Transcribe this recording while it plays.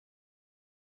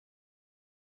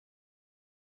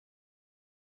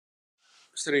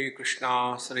श्री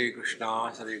कृष्णा श्री कृष्णा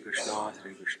श्री कृष्णा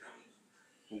श्री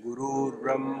कृष्णा।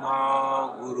 गुरुर्ब्रह्मा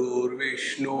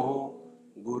गुरुर्विष्णु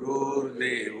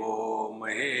गुरुर्देवो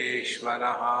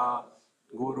महेश्वरः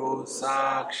गुरु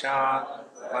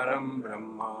साक्षात् परम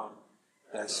ब्रह्म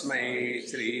तस्मै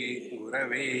श्री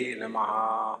गुरवे नमः।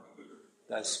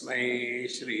 तस्मै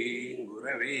श्री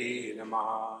गुरवे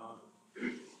नमः।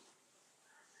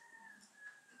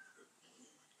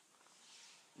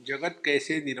 जगत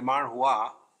कैसे निर्माण हुआ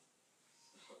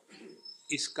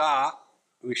इसका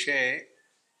विषय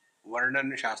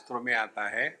वर्णन शास्त्रों में आता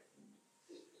है।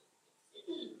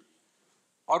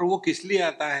 और वो किस लिए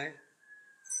आता है?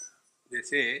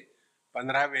 जैसे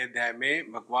 15वें अध्याय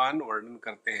में भगवान वर्णन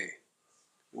करते हैं,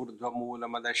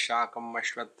 ऊर्ध्वमूलमदशाकम्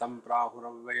अश्वत्थं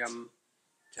प्राहुरव्ययम्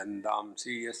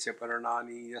छन्दांसि यस्य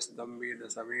पर्णानि यस्तं वेद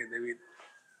स वेदवित्।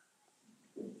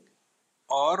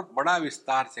 और बड़ा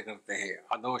विस्तार से करते हैं,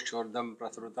 अधोश्चोर्ध्वं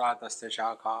प्रसृता तस्य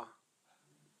शाखा।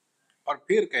 और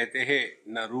फिर कहते हैं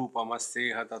न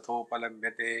रूपमस्येह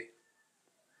तथोपलभ्यते।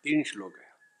 3 श्लोक है।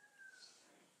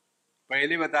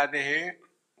 पहले बताते हैं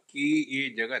कि ये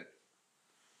जगत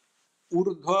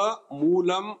ऊर्ध्व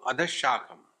मूलम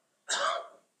अधशाखम,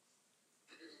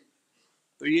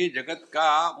 तो ये जगत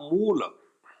का मूल,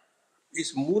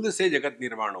 इस मूल से जगत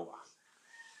निर्माण हुआ।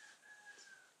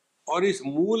 और इस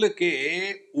मूल के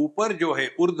ऊपर जो है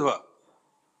ऊर्ध्व,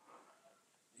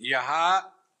 यह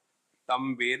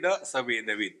तम वेद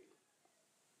सवेदविद,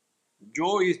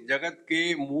 जो इस जगत के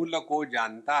मूल को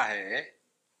जानता है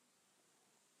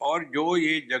और जो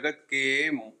ये जगत के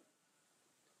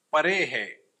परे है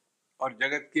और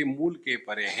जगत के मूल के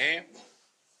परे है,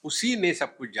 उसी ने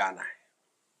सब कुछ जाना है।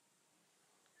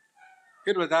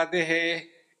 फिर बताते हैं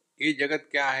ये जगत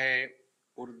क्या है,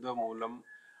 ऊर्ध्व मूलम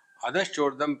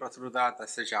अधश्चोर्ध्वं प्रसृता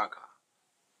तस्य शाखा।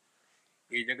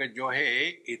 ये जगत जो है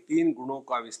ये 3 गुणों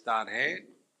का विस्तार है।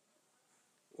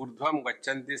 ऊर्ध्वं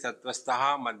गच्छन्ति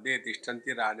सत्त्वस्तः, मध्ये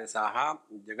तिष्ठन्ति राजसाः,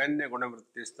 जगन्य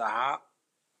गुणवृत्तिस्तः,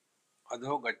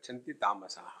 अधो गच्छन्ति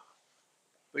तामसाः।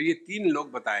 तो ये 3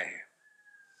 लोग बताए हैं,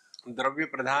 द्रव्य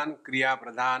प्रधान, क्रिया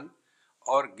प्रधान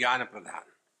और ज्ञान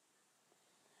प्रधान।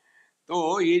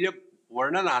 तो ये जब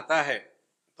वर्णन आता है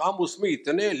तो हम उसमें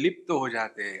इतने लिप्त हो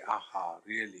जाते हैं, आहा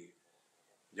रियली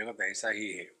जगत ऐसा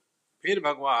ही है। फिर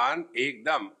भगवान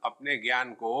एकदम अपने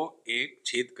ज्ञान को एक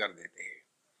छेद कर देते हैं,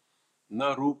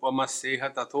 न रूपमस्येह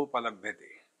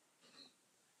तथोपलभ्यते।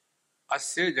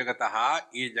 अस्य जगतः,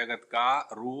 ये जगत का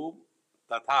रूप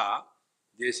तथा,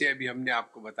 जैसे अभी हमने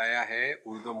आपको बताया है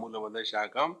ऊर्ध्व मूल मद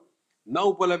शाकम, न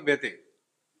उपलभ्यते,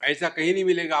 ऐसा कहीं नहीं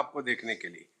मिलेगा आपको देखने के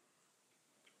लिए।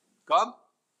 कब?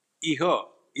 इह,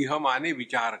 इह माने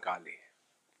विचार काले।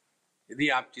 यदि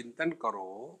आप चिंतन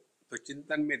करो तो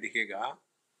चिंतन में दिखेगा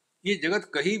ये जगत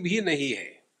कहीं भी नहीं है।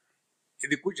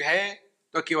 यदि कुछ है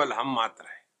तो केवल हम मात्र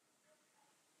है।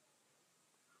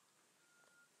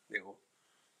 देखो,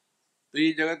 तो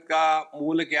ये जगत का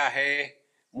मूल क्या है?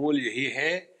 मूल यही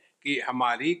है कि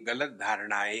हमारी गलत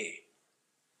धारणाएं,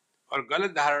 और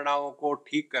गलत धारणाओं को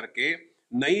ठीक करके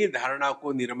नई धारणा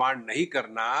को निर्माण नहीं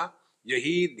करना,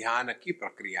 यही ध्यान की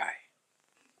प्रक्रिया है।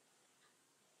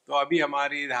 तो अभी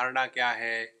हमारी धारणा क्या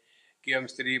है कि हम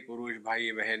स्त्री पुरुष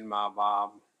भाई बहन माँ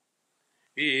बाप,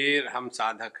 फिर हम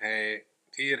साधक है,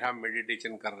 फिर हम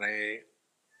मेडिटेशन कर रहे हैं।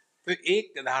 तो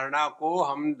एक धारणा को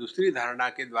हम दूसरी धारणा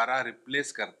के द्वारा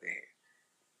रिप्लेस करते हैं।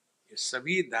 ये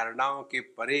सभी धारणाओं के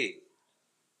परे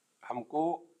हमको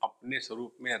अपने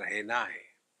स्वरूप में रहना है,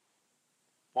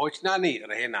 पहुंचना नहीं,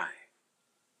 रहना है।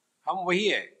 हम वही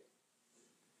है।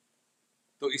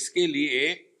 तो इसके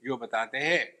लिए जो बताते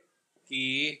हैं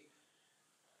कि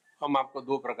हम आपको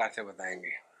 2 प्रकार से बताएंगे।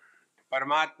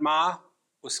 परमात्मा,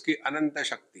 उसकी अनंत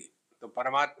शक्ति, तो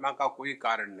परमात्मा का कोई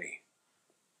कारण नहीं।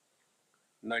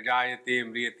 न जायते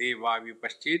म्रियते वा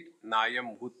विपश्चित नायम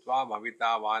भूत्वा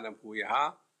भविता वा न भूयः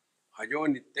अजो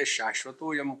नित्य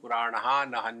शाश्वतोयम पुराणः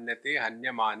न हन्यते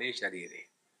हन्यमाने शरीरे।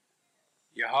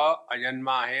 यह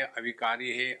अजन्मा है,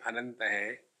 अविकारी है, अनंत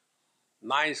है,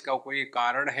 ना इसका कोई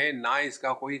कारण है, ना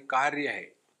इसका कोई कार्य है।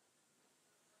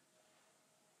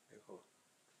 देखो,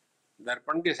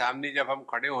 दर्पण के सामने जब हम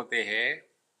खड़े होते हैं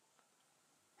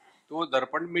तो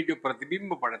दर्पण में जो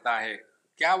प्रतिबिंब पड़ता है,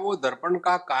 क्या वो दर्पण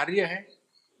का कार्य है?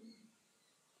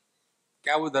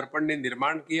 क्या वो दर्पण ने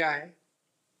निर्माण किया है?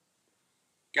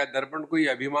 क्या दर्पण को ये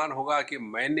अभिमान होगा कि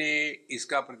मैंने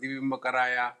इसका प्रतिबिंब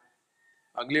कराया,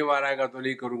 अगली बार आएगा तो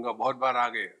नहीं करूंगा, बहुत बार आ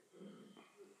गए।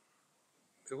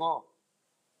 देखो,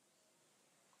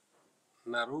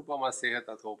 न रूपमस्येह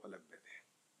तथोपलभ्यते।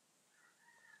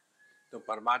 तो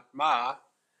परमात्मा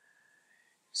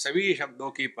सभी शब्दों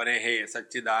की परे है।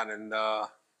 सच्चिदानंद,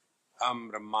 हम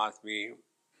ब्रह्मास्मि,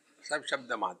 सब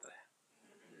शब्द मात्र है।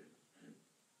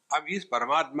 अब इस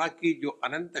परमात्मा की जो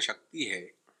अनंत शक्ति है,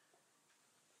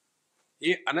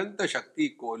 ये अनंत शक्ति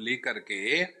को लेकर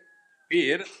के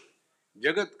फिर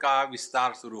जगत का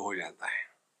विस्तार शुरू हो जाता है।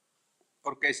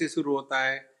 और कैसे शुरू होता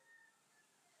है?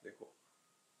 देखो,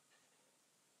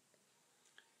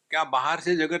 क्या बाहर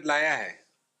से जगत लाया है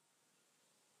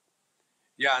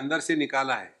या अंदर से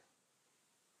निकाला है?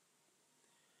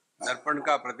 दर्पण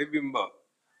का प्रतिबिंब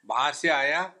बाहर से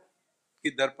आया कि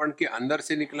दर्पण के अंदर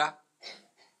से निकला?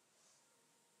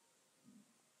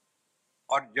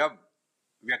 और जब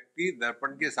व्यक्ति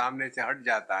दर्पण के सामने से हट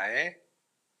जाता है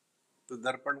तो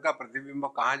दर्पण का प्रतिबिंब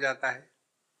कहाँ जाता है?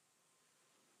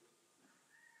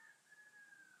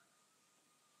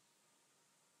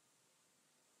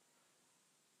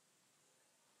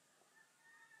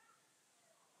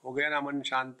 हो गया ना मन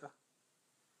शांत?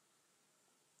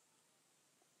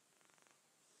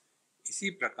 इसी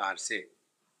प्रकार से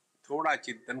थोड़ा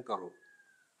चिंतन करो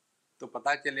तो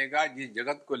पता चलेगा जिस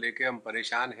जगत को लेकर हम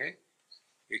परेशान हैं,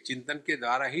 ये चिंतन के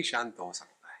द्वारा ही शांत हो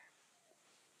सकता है।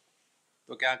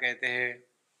 तो क्या कहते हैं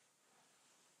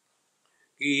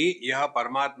कि यह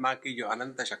परमात्मा की जो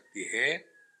अनंत शक्ति है,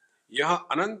 यह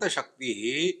अनंत शक्ति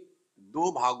ही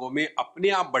दो भागों में अपने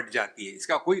आप बट जाती है,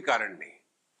 इसका कोई कारण नहीं।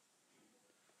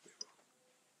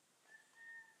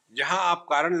 जहां आप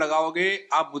कारण लगाओगे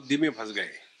आप बुद्धि में फंस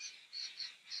गए।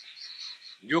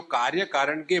 जो कार्य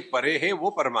कारण के परे है वो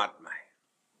परमात्मा है।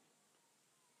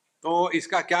 तो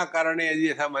इसका क्या कारण है? यदि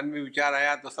ऐसा मन में विचार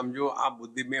आया तो समझो आप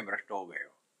बुद्धि में भ्रष्ट हो गए हो।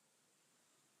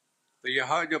 तो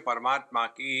यह जो परमात्मा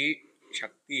की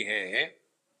शक्ति है,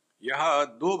 यह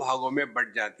दो भागों में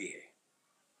बट जाती है।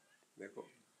 देखो,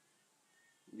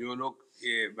 जो लोग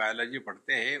ये बायोलॉजी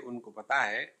पढ़ते हैं उनको पता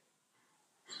है,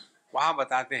 वहां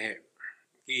बताते हैं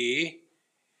कि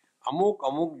अमुक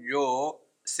अमुक जो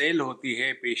सेल होती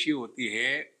है, पेशी होती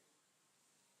है,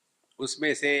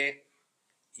 उसमें से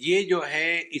ये जो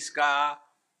है इसका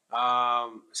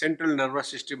सेंट्रल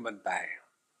नर्वस सिस्टम बनता है,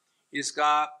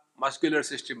 इसका मस्कुलर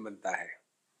सिस्टम बनता है,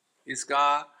 इसका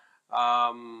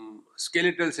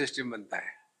स्केलेटल सिस्टम बनता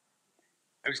है।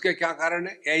 अब इसका क्या कारण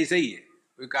है? ऐसा ही है,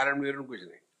 कोई कारण विवरण कुछ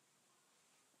नहीं,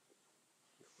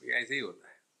 ऐसे ही होता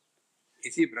है।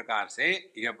 इसी प्रकार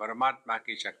से यह परमात्मा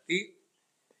की शक्ति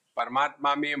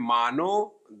परमात्मा में मानो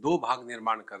दो भाग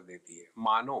निर्माण कर देती है।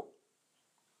 मानो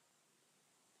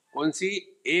कौन सी?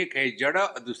 एक है जड़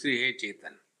और दूसरी है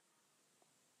चेतन।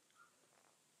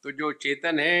 तो जो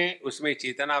चेतन है उसमें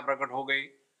चेतना प्रकट हो गई,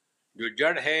 जो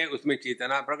जड़ है उसमें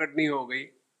चेतना प्रकट नहीं हो गई।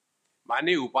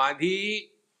 माने उपाधि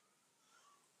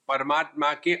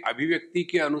परमात्मा के अभिव्यक्ति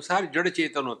के अनुसार जड़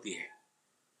चेतन होती है।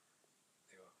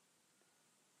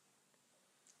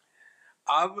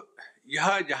 अब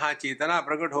यह जहां चेतना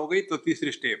प्रकट हो गई तो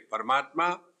तीसरी स्टेप, परमात्मा,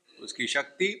 उसकी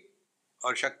शक्ति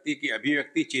और शक्ति की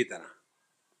अभिव्यक्ति चेतना।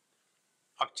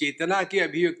 अब चेतना की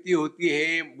अभिव्यक्ति होती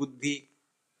है बुद्धि।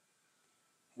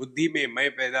 बुद्धि में मैं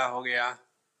पैदा हो गया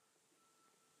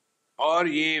और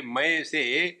ये मैं से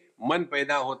मन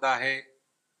पैदा होता है।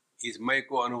 इस मैं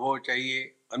को अनुभव चाहिए,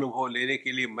 अनुभव लेने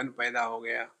के लिए मन पैदा हो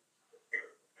गया,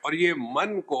 और ये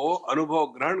मन को अनुभव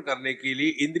ग्रहण करने के लिए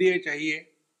इंद्रिय चाहिए,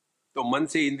 तो मन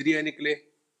से इंद्रिय निकले,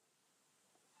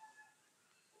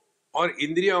 और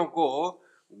इंद्रियों को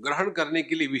ग्रहण करने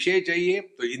के लिए विषय चाहिए,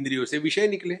 तो इंद्रियों से विषय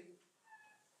निकले।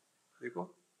 देखो,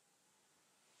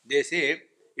 जैसे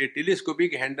ये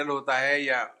टेलीस्कोपिक हैंडल होता है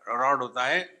या रॉड होता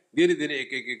है, धीरे धीरे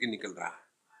एक एक एक निकल रहा है,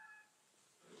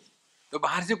 तो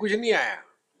बाहर से कुछ नहीं आया,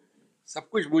 सब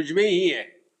कुछ मुझ में ही है।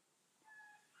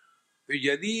 तो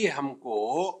यदि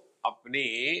हमको अपने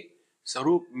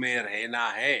स्वरूप में रहना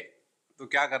है तो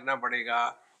क्या करना पड़ेगा?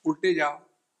 उल्टे जाओ।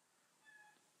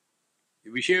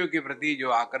 विषयों के प्रति जो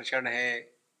आकर्षण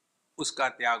है उसका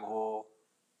त्याग हो,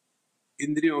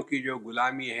 इंद्रियों की जो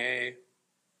गुलामी है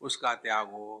उसका त्याग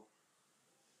हो।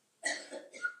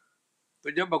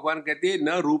 तो जब भगवान कहते हैं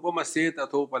न रूपमस्य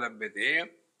तथोपलभ्यते,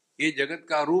 ये जगत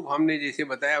का रूप हमने जैसे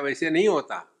बताया वैसे नहीं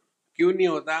होता। क्यों नहीं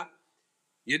होता?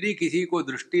 यदि किसी को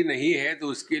दृष्टि नहीं है तो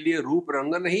उसके लिए रूप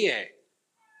रंग नहीं है।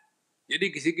 यदि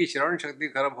किसी की श्रवण शक्ति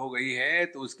खराब हो गई है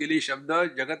तो उसके लिए शब्द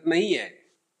जगत नहीं है।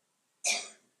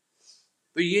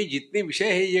 तो ये जितने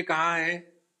विषय है ये कहाँ है?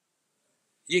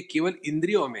 ये केवल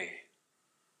इंद्रियों में है,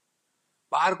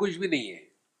 बाहर कुछ भी नहीं है।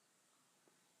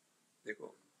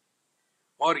 देखो,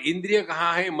 और इंद्रिय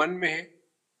कहाँ है? मन में है।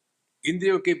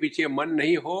 इंद्रियों के पीछे मन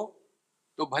नहीं हो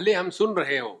तो भले हम सुन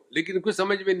रहे हो लेकिन कुछ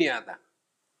समझ में नहीं आता।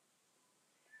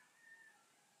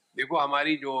 देखो,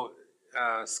 हमारी जो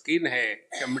स्किन है,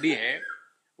 चमड़ी है,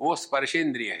 वो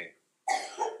स्पर्शेंद्रिय है।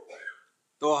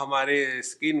 तो हमारे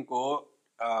स्किन को,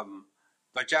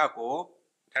 त्वचा को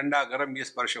ठंडा गर्म ये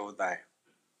स्पर्श होता है।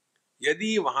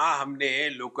 यदि वहां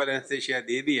हमने लोकल एनेस्थीसिया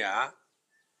दे दिया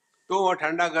तो वह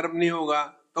ठंडा गर्म नहीं होगा,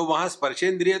 तो वहां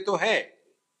स्पर्शेंद्रिय तो है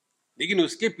लेकिन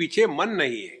उसके पीछे मन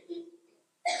नहीं है।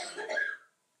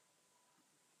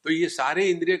 तो ये सारे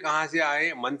इंद्रिय कहां से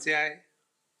आए? मन से आए।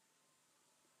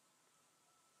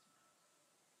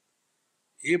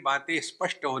 ये बातें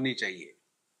स्पष्ट होनी चाहिए,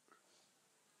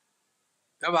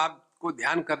 तब आपको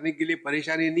ध्यान करने के लिए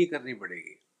परेशानी नहीं करनी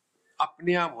पड़ेगी,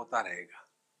 अपने आप होता रहेगा।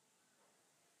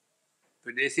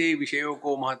 तो जैसे ही विषयों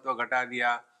को महत्व घटा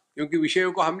दिया, क्योंकि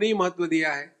विषयों को हमने ही महत्व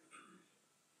दिया है।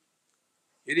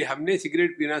 यदि हमने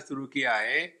सिगरेट पीना शुरू किया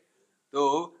है तो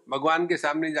भगवान के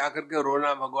सामने जाकर के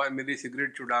रोना, भगवान मेरी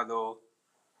सिगरेट छुड़ा दो।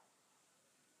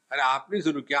 अरे आपने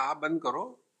शुरू किया, आप बंद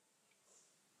करो।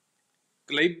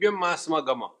 क्लैब्यम मास्म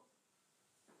गम,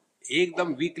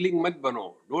 एकदम वीकलिंग मत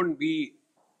बनो। Don't be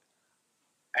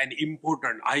an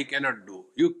important, I cannot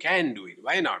do, you can do it,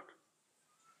 why not.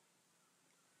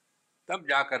 तब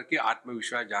जाकर के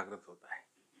आत्मविश्वास जागृत होता है।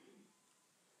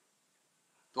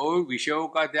 तो विषयों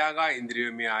का त्यागा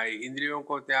इंद्रियों में आए, इंद्रियों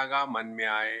को त्यागा मन में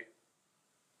आए।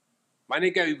 माने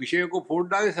क्या विषयों को फोड़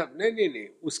डाले सब? नहीं नहीं नहीं,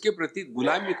 उसके प्रति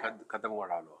गुलामी खत्म कर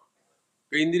डालो।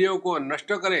 तो इंद्रियों को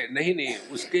नष्ट करे? नहीं नहीं,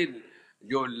 उसके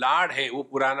जो लाड है वो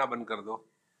पुराना बंद कर दो।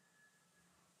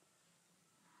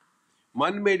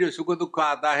 मन में जो सुख दुख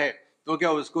आता है तो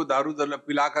क्या उसको दारू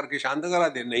पिला करके शांत करा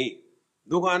दे? नहीं,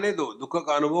 दुख आने दो, दुख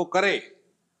का अनुभव करे,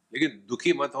 लेकिन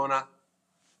दुखी मत होना।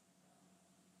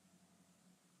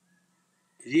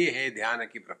 ये है ध्यान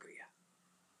की प्रक्रिया।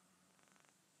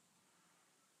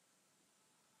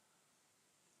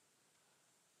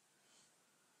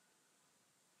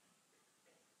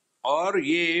 और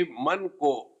ये मन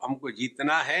को हमको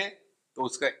जीतना है तो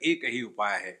उसका एक ही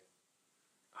उपाय है।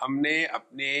 हमने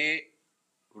अपने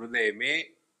हृदय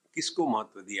में किसको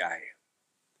महत्व दिया है?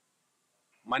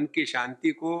 मन की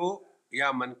शांति को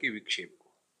या मन के विक्षेप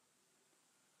को?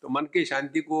 तो मन की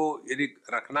शांति को यदि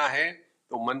रखना है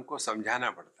तो मन को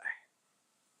समझाना पड़ता है।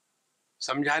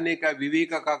 समझाने का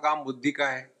विवेक का काम बुद्धि का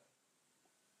है।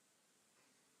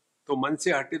 तो मन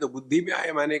से हटे तो बुद्धि में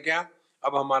आए, माने क्या?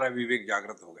 अब हमारा विवेक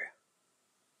जागृत हो गया।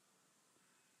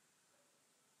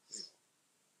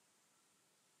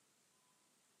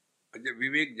 जब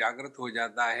विवेक जागृत हो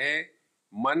जाता है,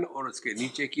 मन और उसके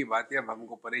नीचे की बातें अब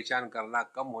हमको परेशान करना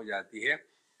कम हो जाती है,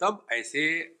 तब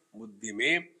ऐसे बुद्धि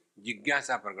में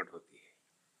जिज्ञासा प्रकट होती है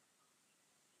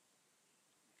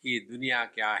कि दुनिया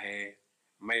क्या है,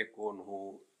 मैं कौन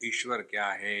हूं, ईश्वर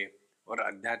क्या है और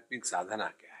आध्यात्मिक साधना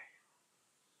क्या है।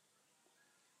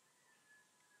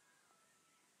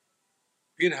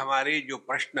 फिर हमारे जो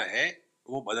प्रश्न है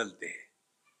वो बदलते हैं।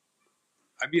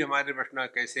 अभी हमारे प्रश्न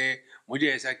कैसे, मुझे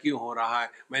ऐसा क्यों हो रहा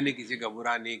है, मैंने किसी का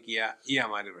बुरा नहीं किया, ये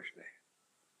हमारे प्रश्न है।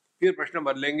 फिर प्रश्न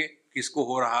बदलेंगे, किसको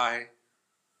हो रहा है,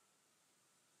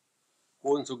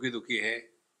 कौन सुखी दुखी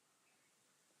है।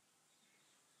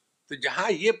 तो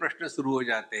जहां ये प्रश्न शुरू हो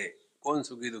जाते हैं, कौन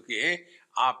सुखी दुखी है,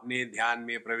 आपने ध्यान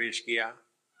में प्रवेश किया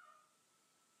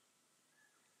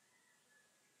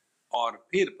और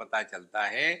फिर पता चलता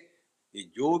है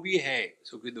कि जो भी है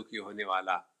सुखी दुखी होने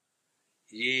वाला,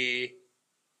 ये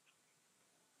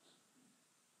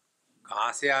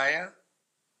कहां से आया?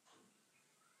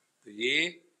 तो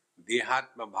ये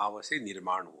देहात्म भाव से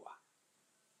निर्माण हुआ।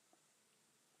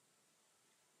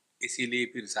 इसीलिए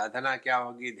फिर साधना क्या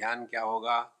होगी, ध्यान क्या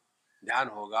होगा? ध्यान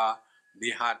होगा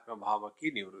देहात्म भाव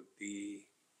की निवृत्ति।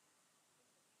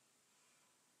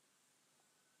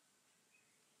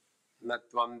 न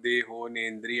त्वं देहो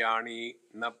नेन्द्रियाणि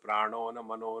न प्राणो न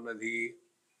मनो न धी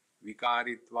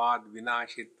विकारित्वाद्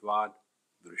विनाशित्वाद्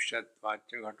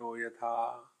दृश्यत्वाच्च घटो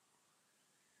यथा।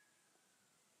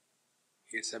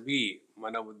 ये सभी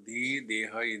मन बुद्धि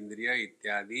देह इंद्रिय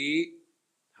इत्यादि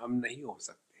हम नहीं हो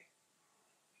सकते।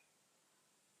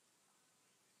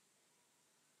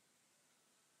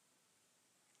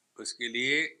 उसके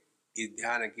लिए इस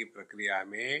ध्यान की प्रक्रिया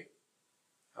में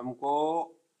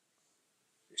हमको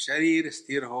शरीर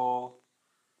स्थिर हो,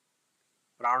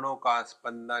 प्राणों का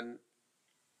स्पंदन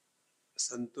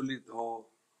संतुलित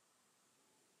हो,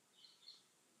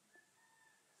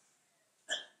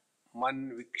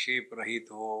 मन विक्षेप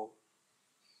रहित हो,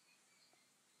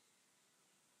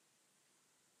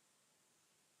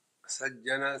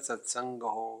 सज्जन सत्संग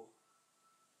हो,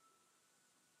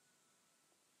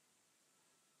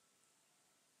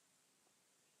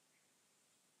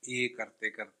 ये करते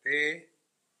करते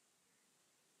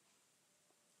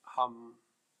हम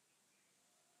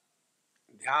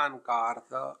ध्यान का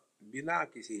अर्थ बिना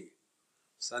किसी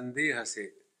संदेह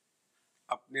से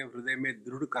अपने हृदय में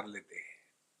दृढ़ कर लेते हैं।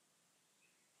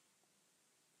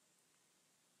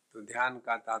 तो ध्यान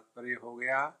का तात्पर्य हो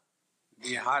गया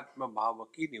देहात्म भाव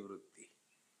की निवृत्ति।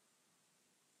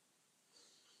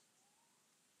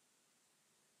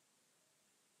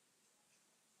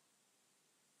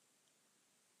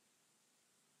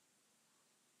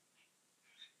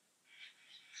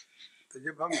 तो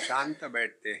जब हम शांत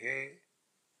बैठते हैं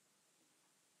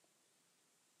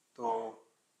तो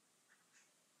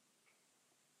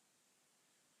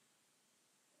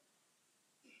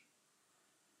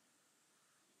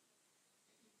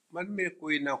मन में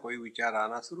कोई ना कोई विचार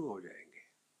आना शुरू हो जाएंगे।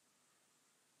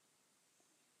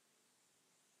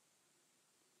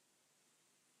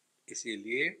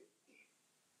 इसीलिए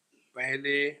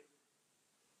पहले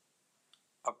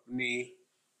अपनी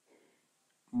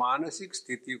मानसिक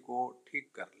स्थिति को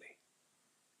ठीक कर लें।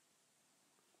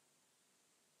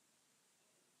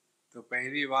 तो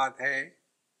पहली बात है,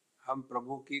 हम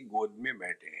प्रभु की गोद में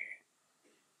बैठे हैं।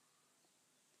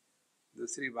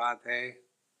 दूसरी बात है,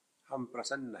 हम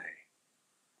प्रसन्न हैं।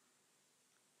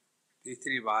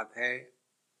 तीसरी बात है,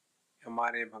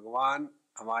 हमारे भगवान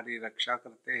हमारी रक्षा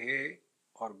करते हैं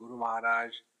और गुरु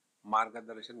महाराज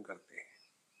मार्गदर्शन करते हैं।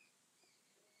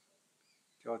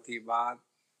 चौथी बात,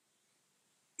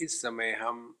 इस समय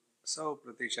हम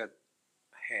 100%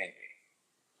 है,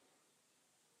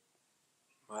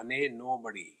 माने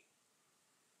नोबडी।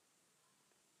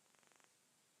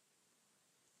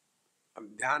 अब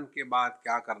ध्यान के बाद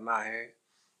क्या करना है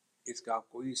इसका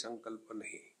कोई संकल्प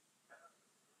नहीं।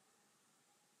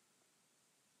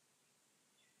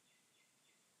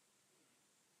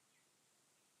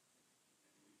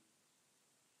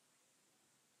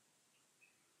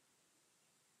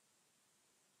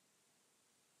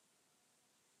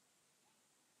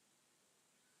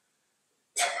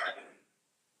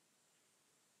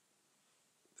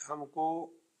 हमको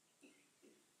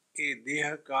ये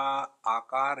देह का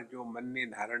आकार जो मन ने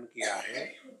धारण किया है,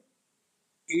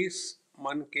 इस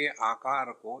मन के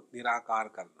आकार को निराकार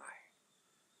करना है।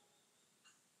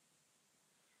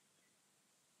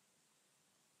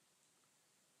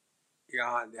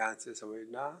 यहाँ ध्यान से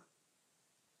समझना,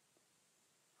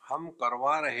 हम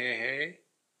करवा रहे हैं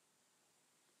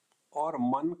और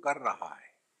मन कर रहा है।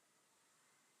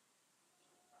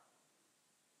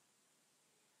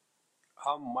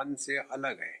 हम मन से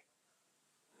अलग हैं।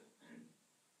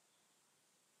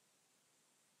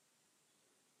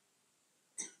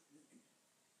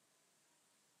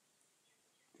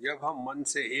 जब हम मन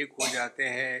से एक हो जाते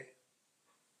हैं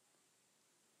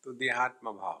तो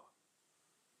देहात्म भाव,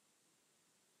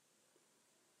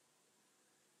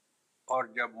 और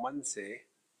जब मन से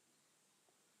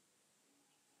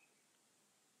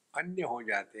अन्य हो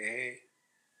जाते हैं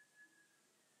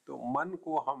तो मन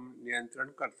को हम नियंत्रण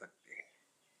कर सकते हैं।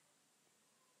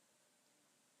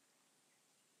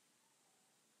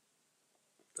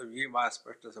 तो ये बात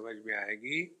स्पष्ट समझ में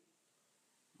आएगी,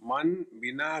 मन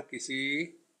बिना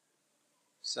किसी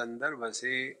संदर्भ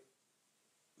से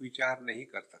विचार नहीं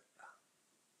कर सकता।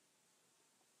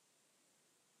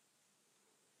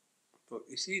 तो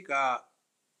इसी का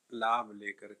लाभ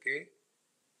लेकर के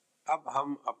अब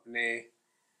हम अपने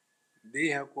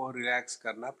देह को रिलैक्स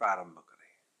करना प्रारंभ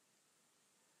करें।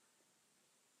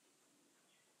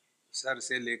 सर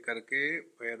से लेकर के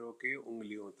पैरों की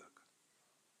उंगलियों तक।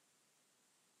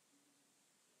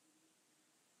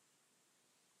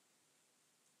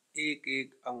 एक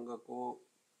एक अंग को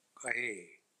कहे,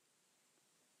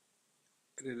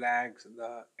 relax the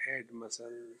head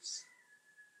muscles,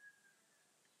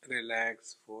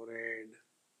 relax forehead,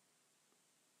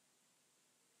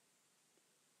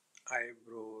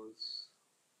 eyebrows,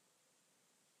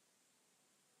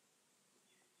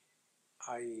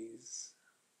 eyes।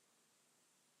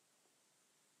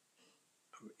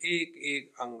 अब एक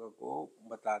एक अंग को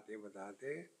बताते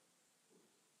बताते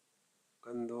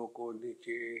कंधों को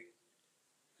नीचे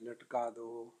लटका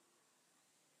दो,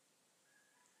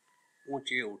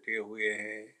 ऊंचे उठे हुए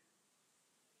हैं।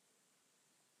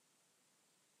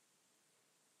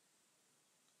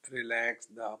 Relax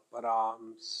the upper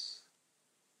arms,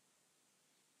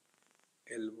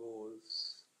 elbows,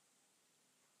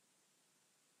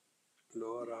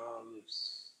 lower arms,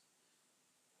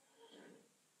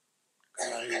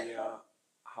 कलाइयाँ,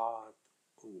 हाथ,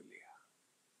 उंगलियां।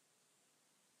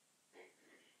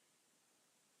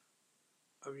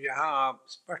 अब यहाँ आप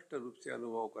स्पष्ट रूप से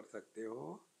अनुभव कर सकते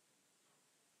हो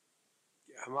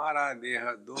कि हमारा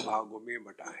देह दो भागों में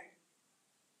बटा है,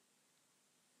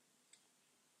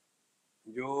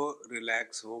 जो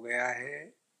रिलैक्स हो गया है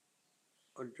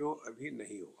और जो अभी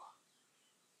नहीं हुआ।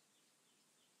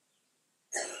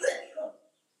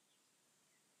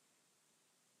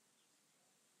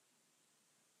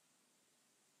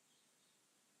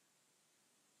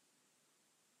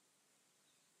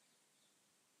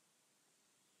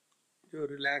 जो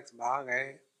रिलैक्स भाग है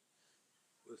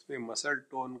उसमें मसल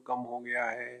टोन कम हो गया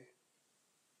है,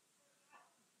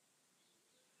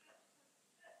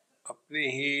 अपने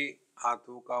ही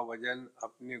हाथों का वजन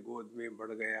अपने गोद में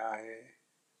बढ़ गया है,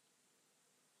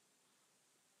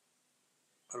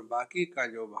 और बाकी का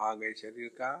जो भाग है शरीर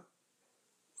का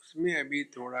उसमें अभी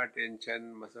थोड़ा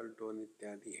टेंशन, मसल टोन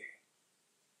इत्यादि है।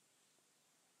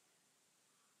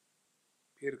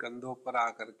 फिर कंधों पर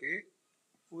आकर के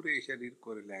पूरे शरीर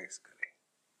को रिलैक्स करें।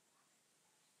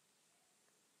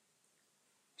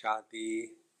 छाती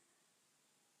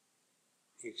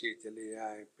नीचे चले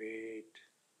जाए, पेट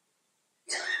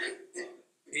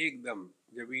एकदम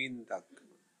जमीन तक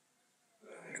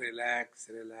रिलैक्स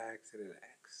रिलैक्स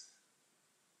रिलैक्स।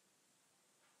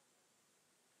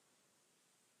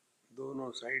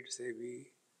 दोनों साइड से भी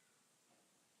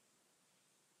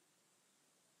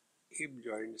हिप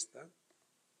जॉइंट्स तक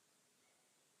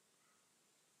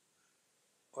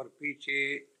और पीछे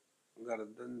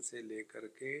गर्दन से लेकर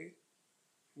के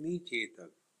नीचे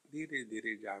तक धीरे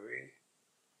धीरे जावे।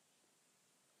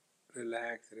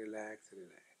 Relax relax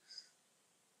relax.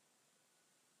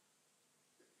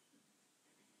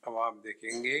 अब आप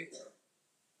देखेंगे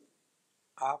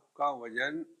आपका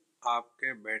वजन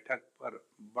आपके बैठक पर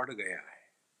बढ़ गया है।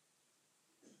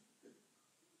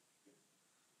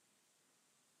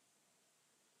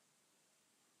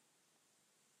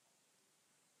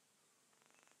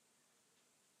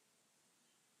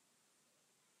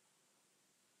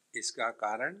 इसका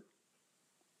कारण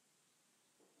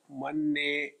मन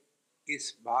ने इस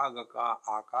भाग का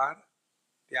आकार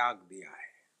त्याग दिया है।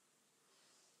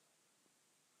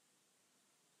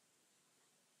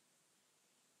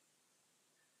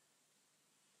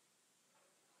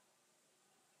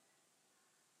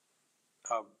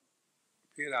 अब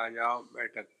फिर आ जाओ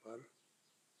बैठक पर।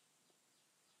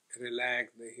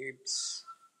 Relax the hips,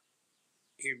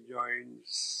 hip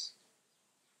joints,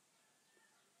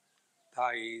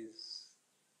 thighs,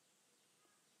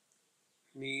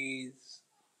 knees,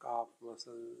 calf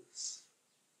muscles.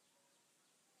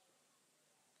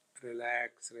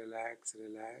 Relax, relax,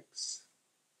 relax.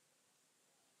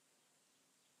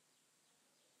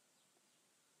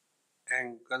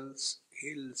 Ankles,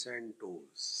 heels and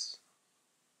toes.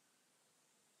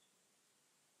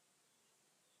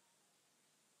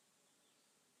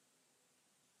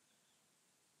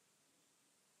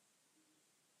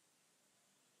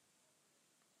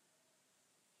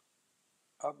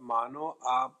 अब मानो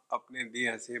आप अपने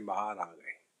देह से बाहर आ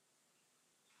गए।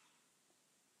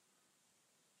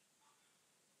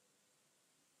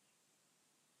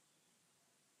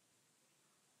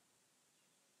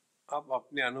 अब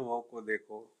अपने अनुभव को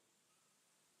देखो।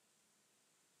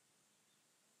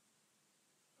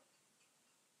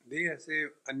 देह से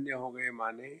अन्य हो गए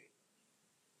माने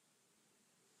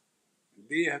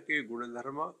देह के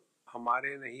गुणधर्म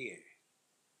हमारे नहीं है।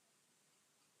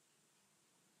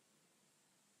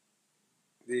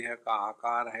 देह का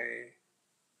आकार है,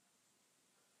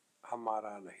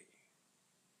 हमारा नहीं।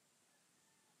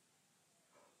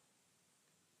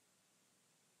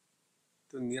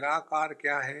 तो निराकार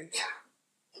क्या है?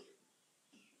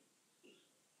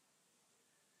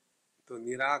 तो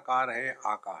निराकार है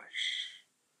आकाश।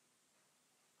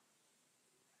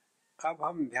 अब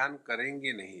हम ध्यान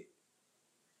करेंगे नहीं,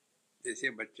 जैसे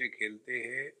बच्चे खेलते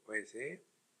हैं वैसे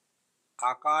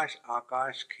आकाश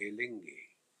आकाश खेलेंगे।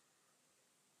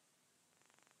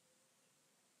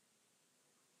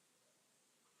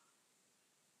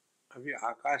 अभी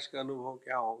आकाश का अनुभव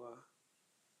क्या होगा?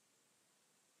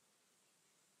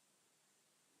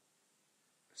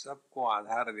 सबको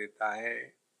आधार देता है,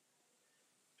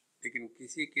 लेकिन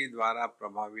किसी के द्वारा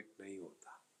प्रभावित नहीं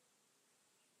होता।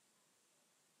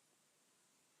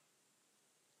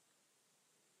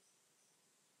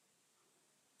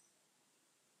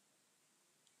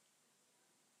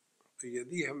 तो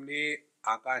यदि हमने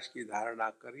आकाश की धारणा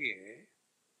करी है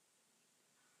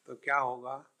तो क्या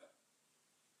होगा?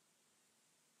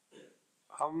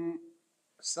 हम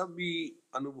सभी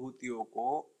अनुभूतियों को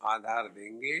आधार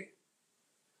देंगे,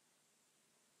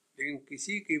 लेकिन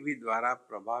किसी के भी द्वारा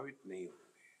प्रभावित नहीं होंगे।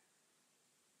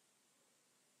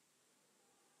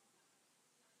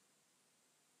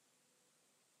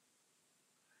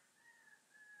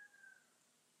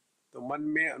 तो मन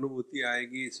में अनुभूति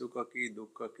आएगी सुख की,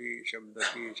 दुख की, शब्द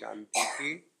की, शांति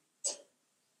की,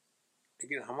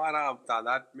 लेकिन हमारा अब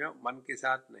तादात्म्य मन के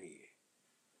साथ नहीं है।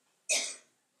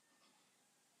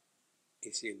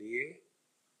 इसीलिए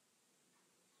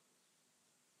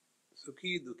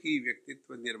सुखी दुखी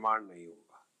व्यक्तित्व निर्माण नहीं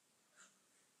होगा।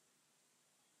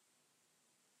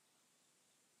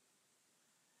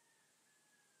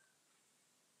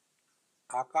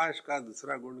 आकाश का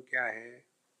दूसरा गुण क्या है?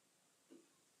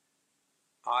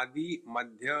 आदि,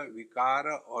 मध्य, विकार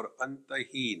और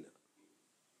अंतहीन।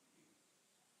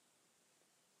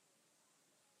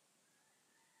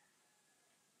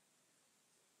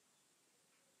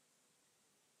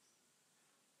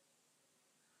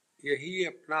 यही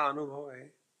अपना अनुभव है।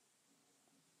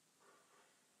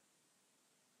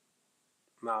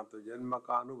 ना तो जन्म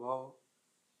का अनुभव,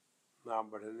 ना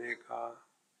बढ़ने का,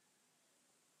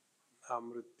 ना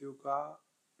मृत्यु का,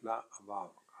 ना अभाव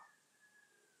का।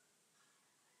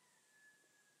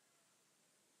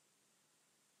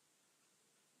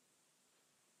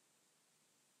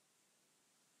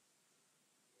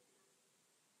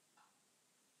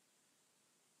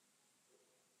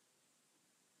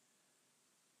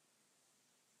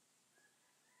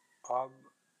 अब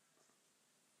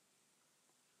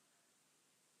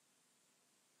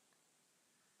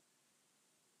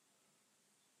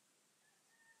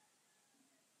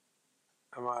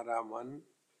हमारा मन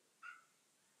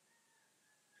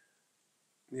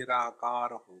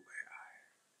निराकार हो गया।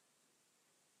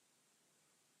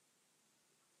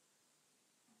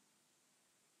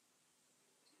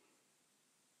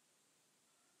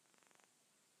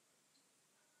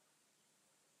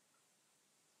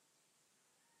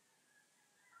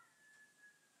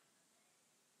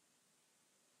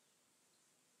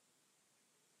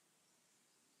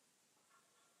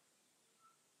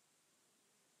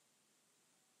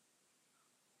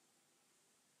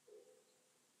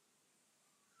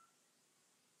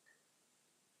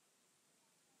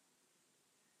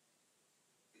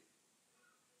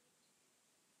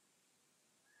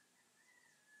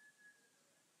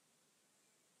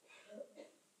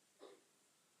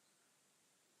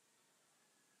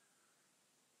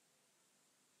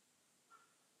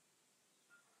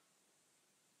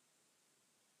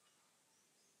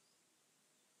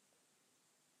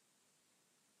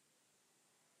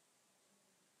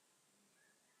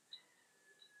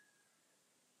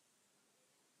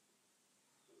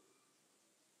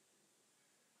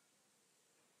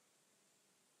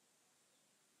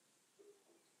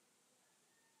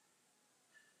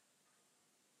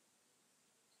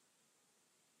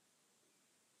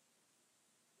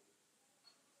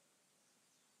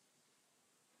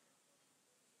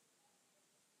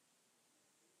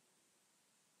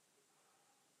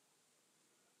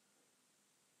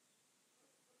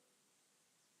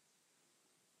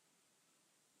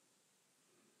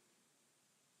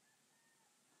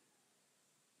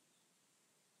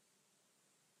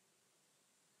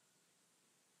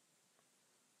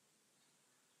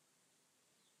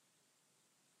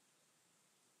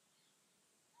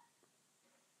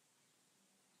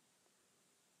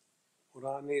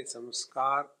 पुराने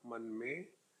संस्कार मन में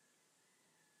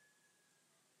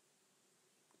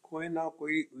कोई ना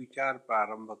कोई विचार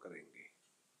प्रारंभ करेंगे।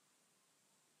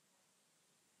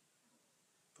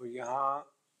 तो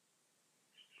यहाँ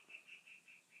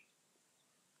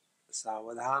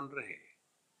सावधान रहे,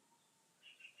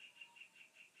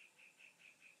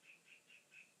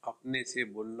 अपने से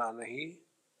बोलना नहीं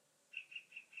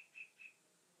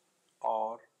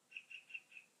और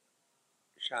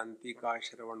शांति का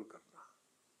श्रवण करना।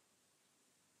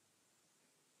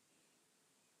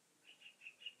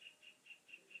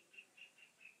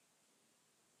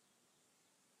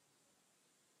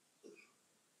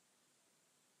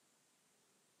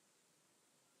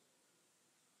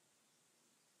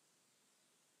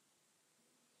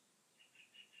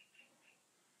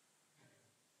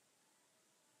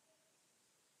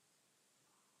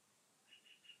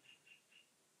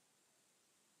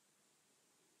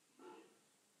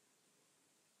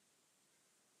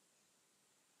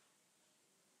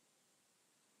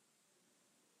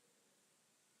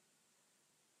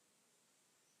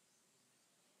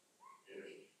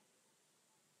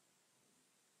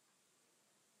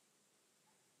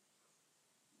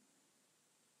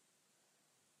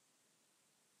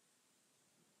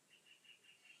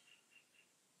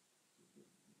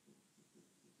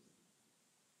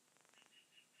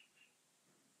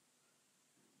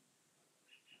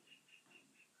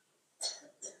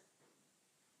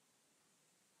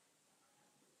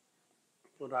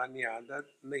 पुरानी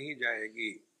आदत नहीं जाएगी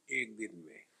एक दिन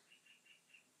में।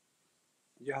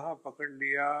 जहां पकड़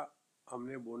लिया,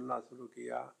 हमने बोलना शुरू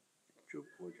किया, चुप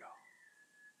हो जाओ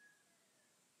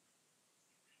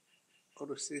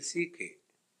और उससे सीखे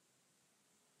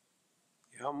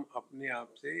कि हम अपने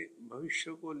आप से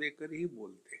भविष्य को लेकर ही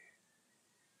बोलते हैं।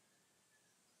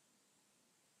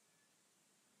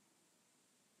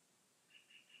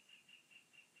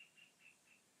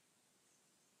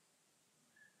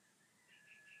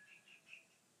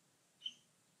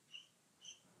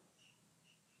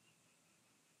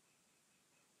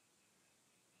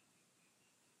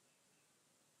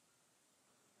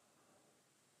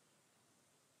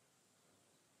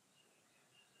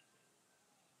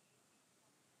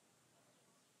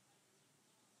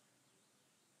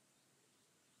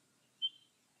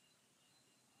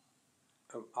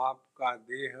 अब आपका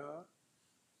देह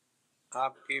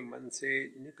आपके मन से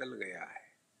निकल गया है,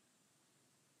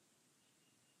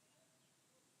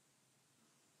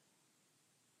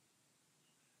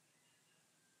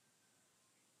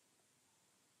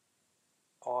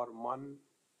 और मन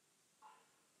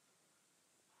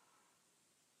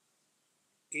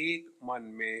एक मन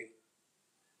में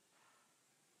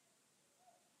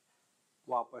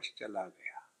वापस चला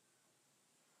गया।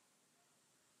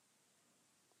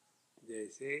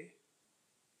 जैसे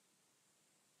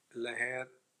लहर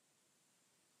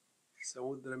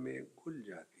समुद्र में घुल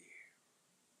जाती है।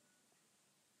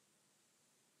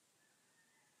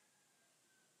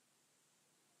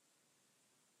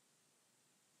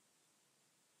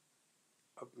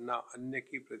 अपना अन्य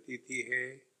की प्रतीति है,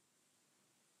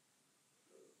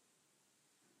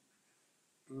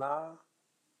 ना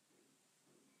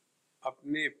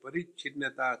अपने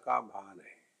परिच्छिन्नता का भान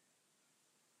है।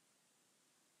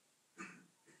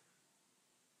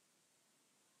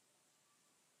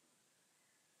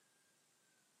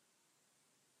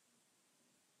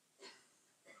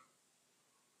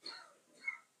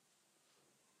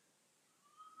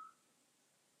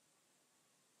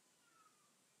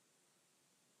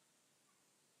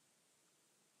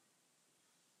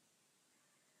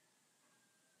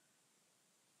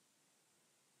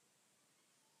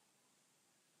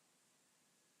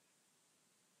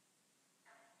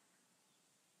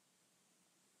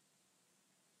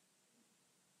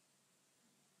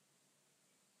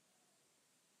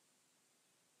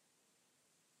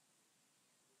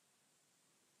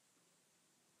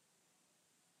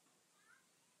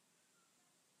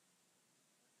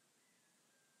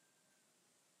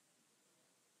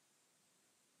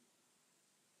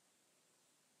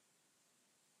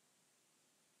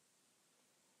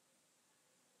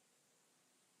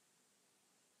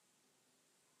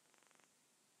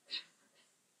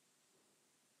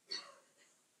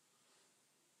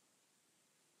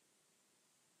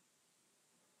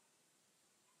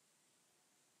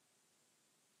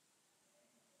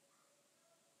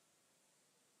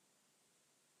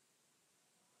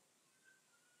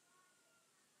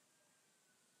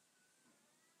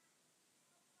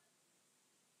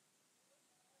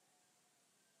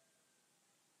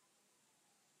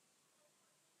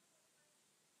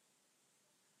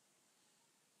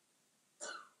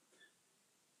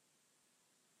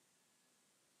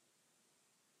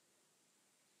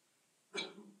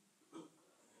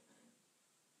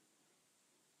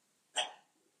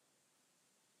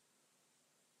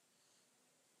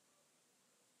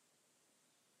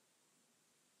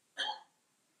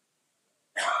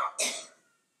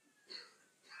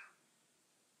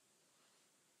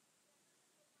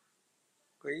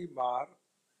 कई बार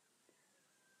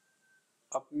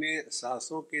अपने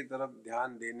सांसों की तरफ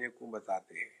ध्यान देने को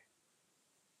बताते हैं।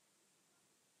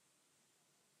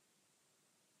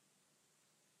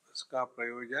 उसका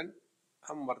प्रयोजन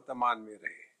हम वर्तमान में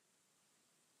रहे,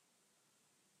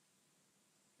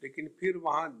 लेकिन फिर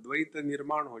वहां द्वैत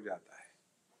निर्माण हो जाता है।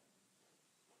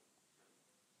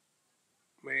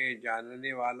 मैं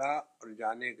जानने वाला और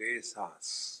जाने गए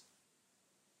सांस,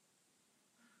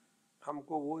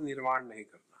 हमको वो निर्माण नहीं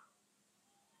करना।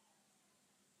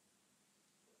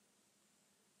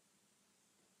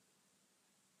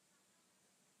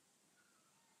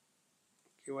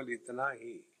 केवल इतना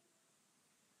ही,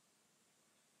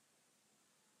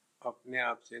 अपने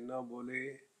आप से न बोले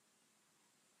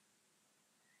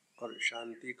और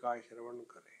शांति का श्रवण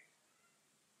करें।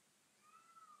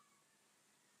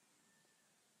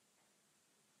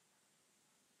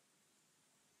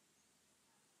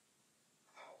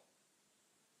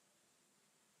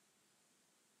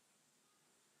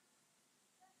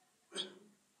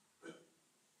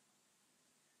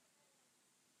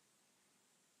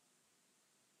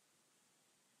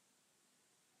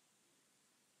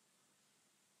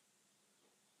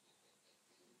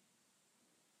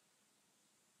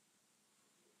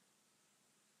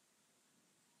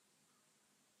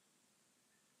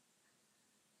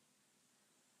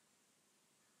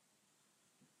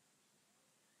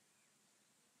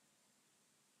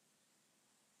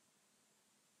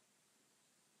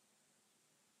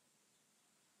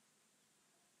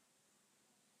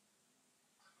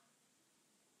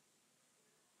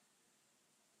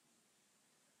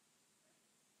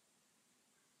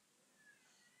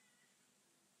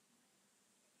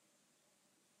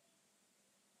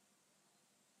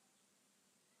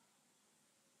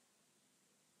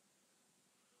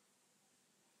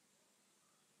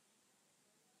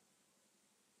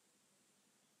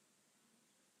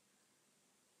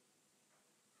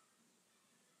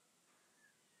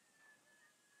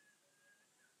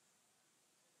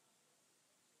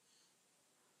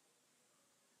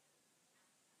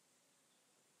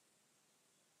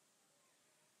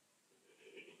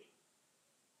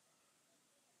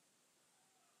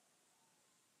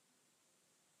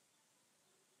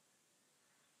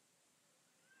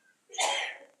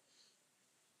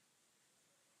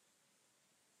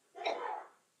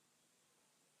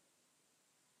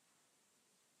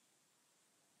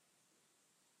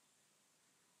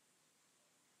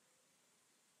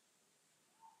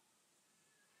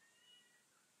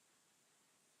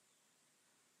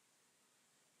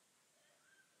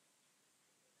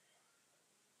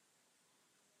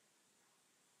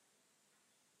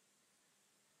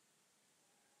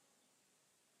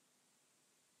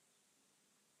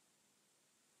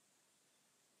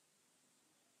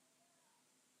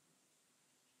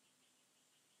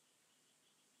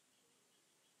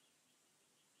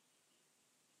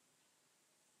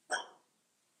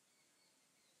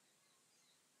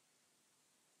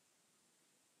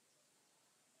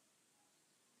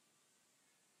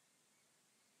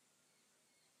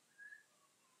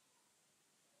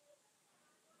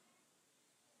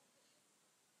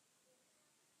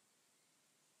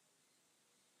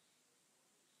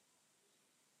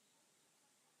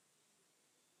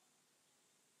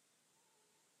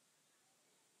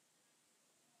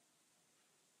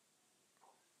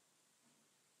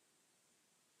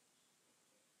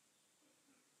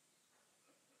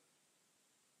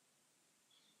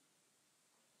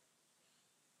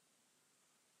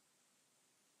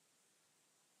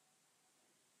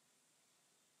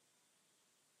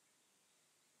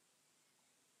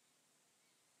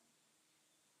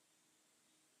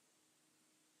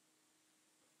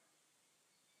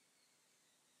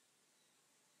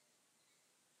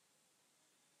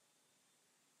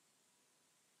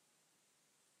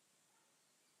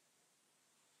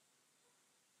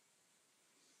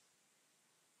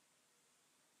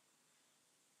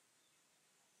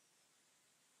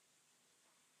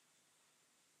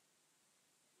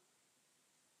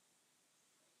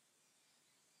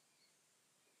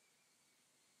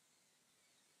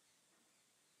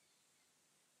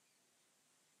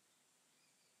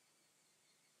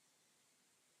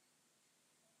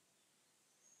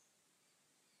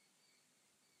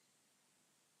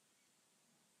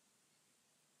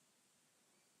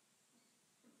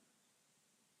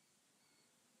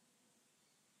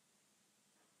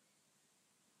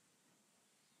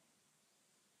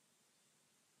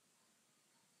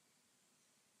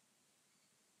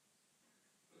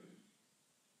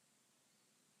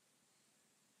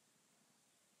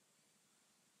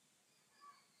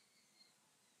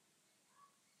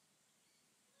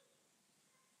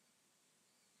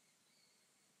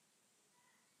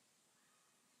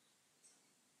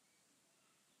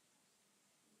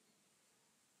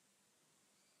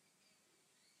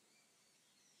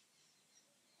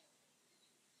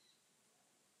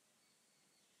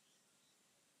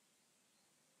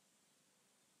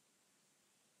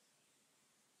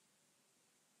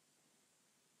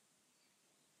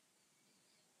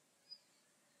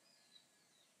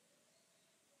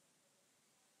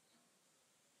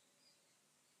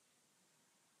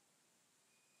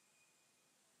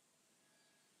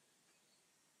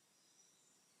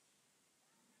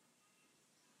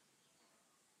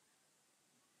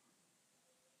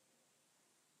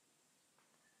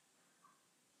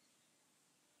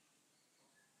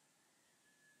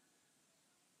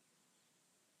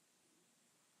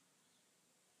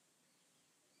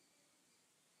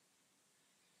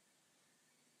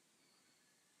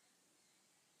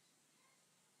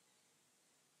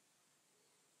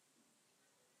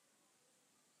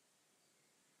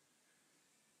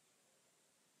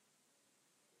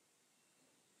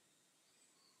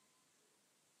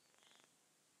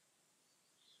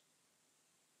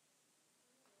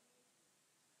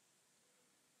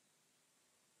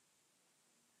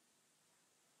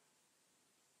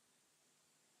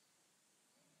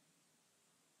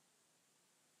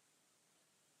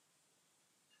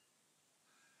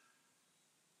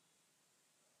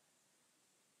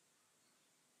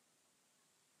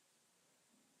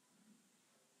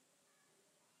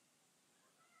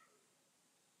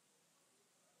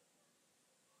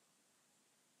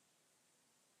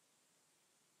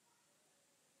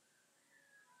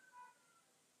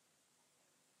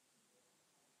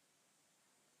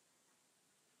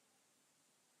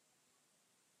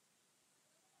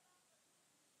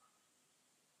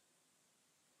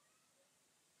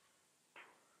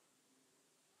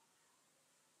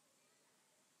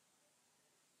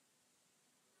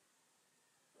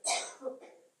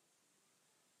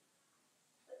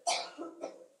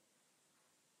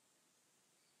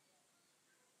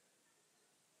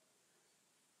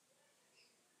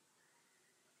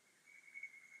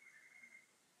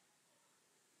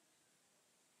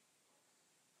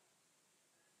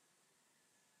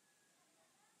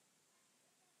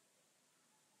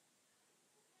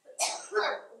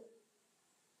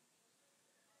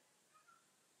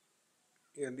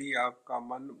 यदि आपका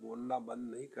मन बोलना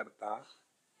बंद नहीं करता,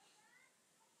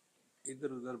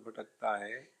 इधर उधर भटकता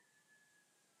है,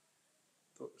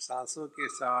 तो सांसों के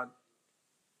साथ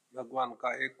भगवान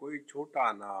का एक कोई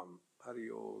छोटा नाम,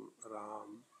 हरिओम,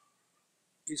 राम,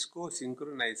 इसको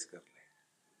सिंक्रोनाइज कर ले।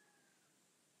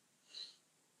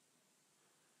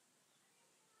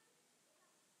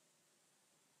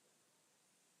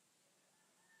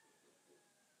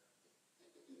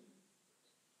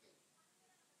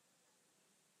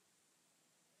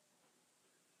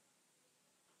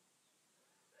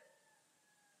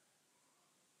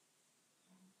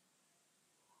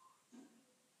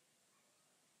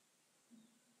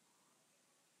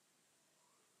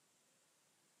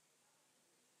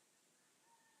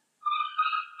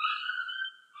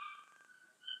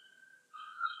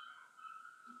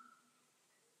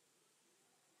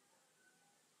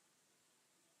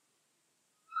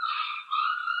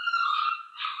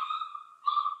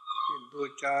 फिर 2,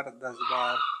 4, 10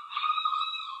 बार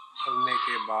करने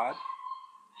के बाद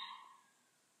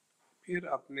फिर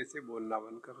अपने से बोलना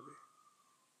बंद कर दे।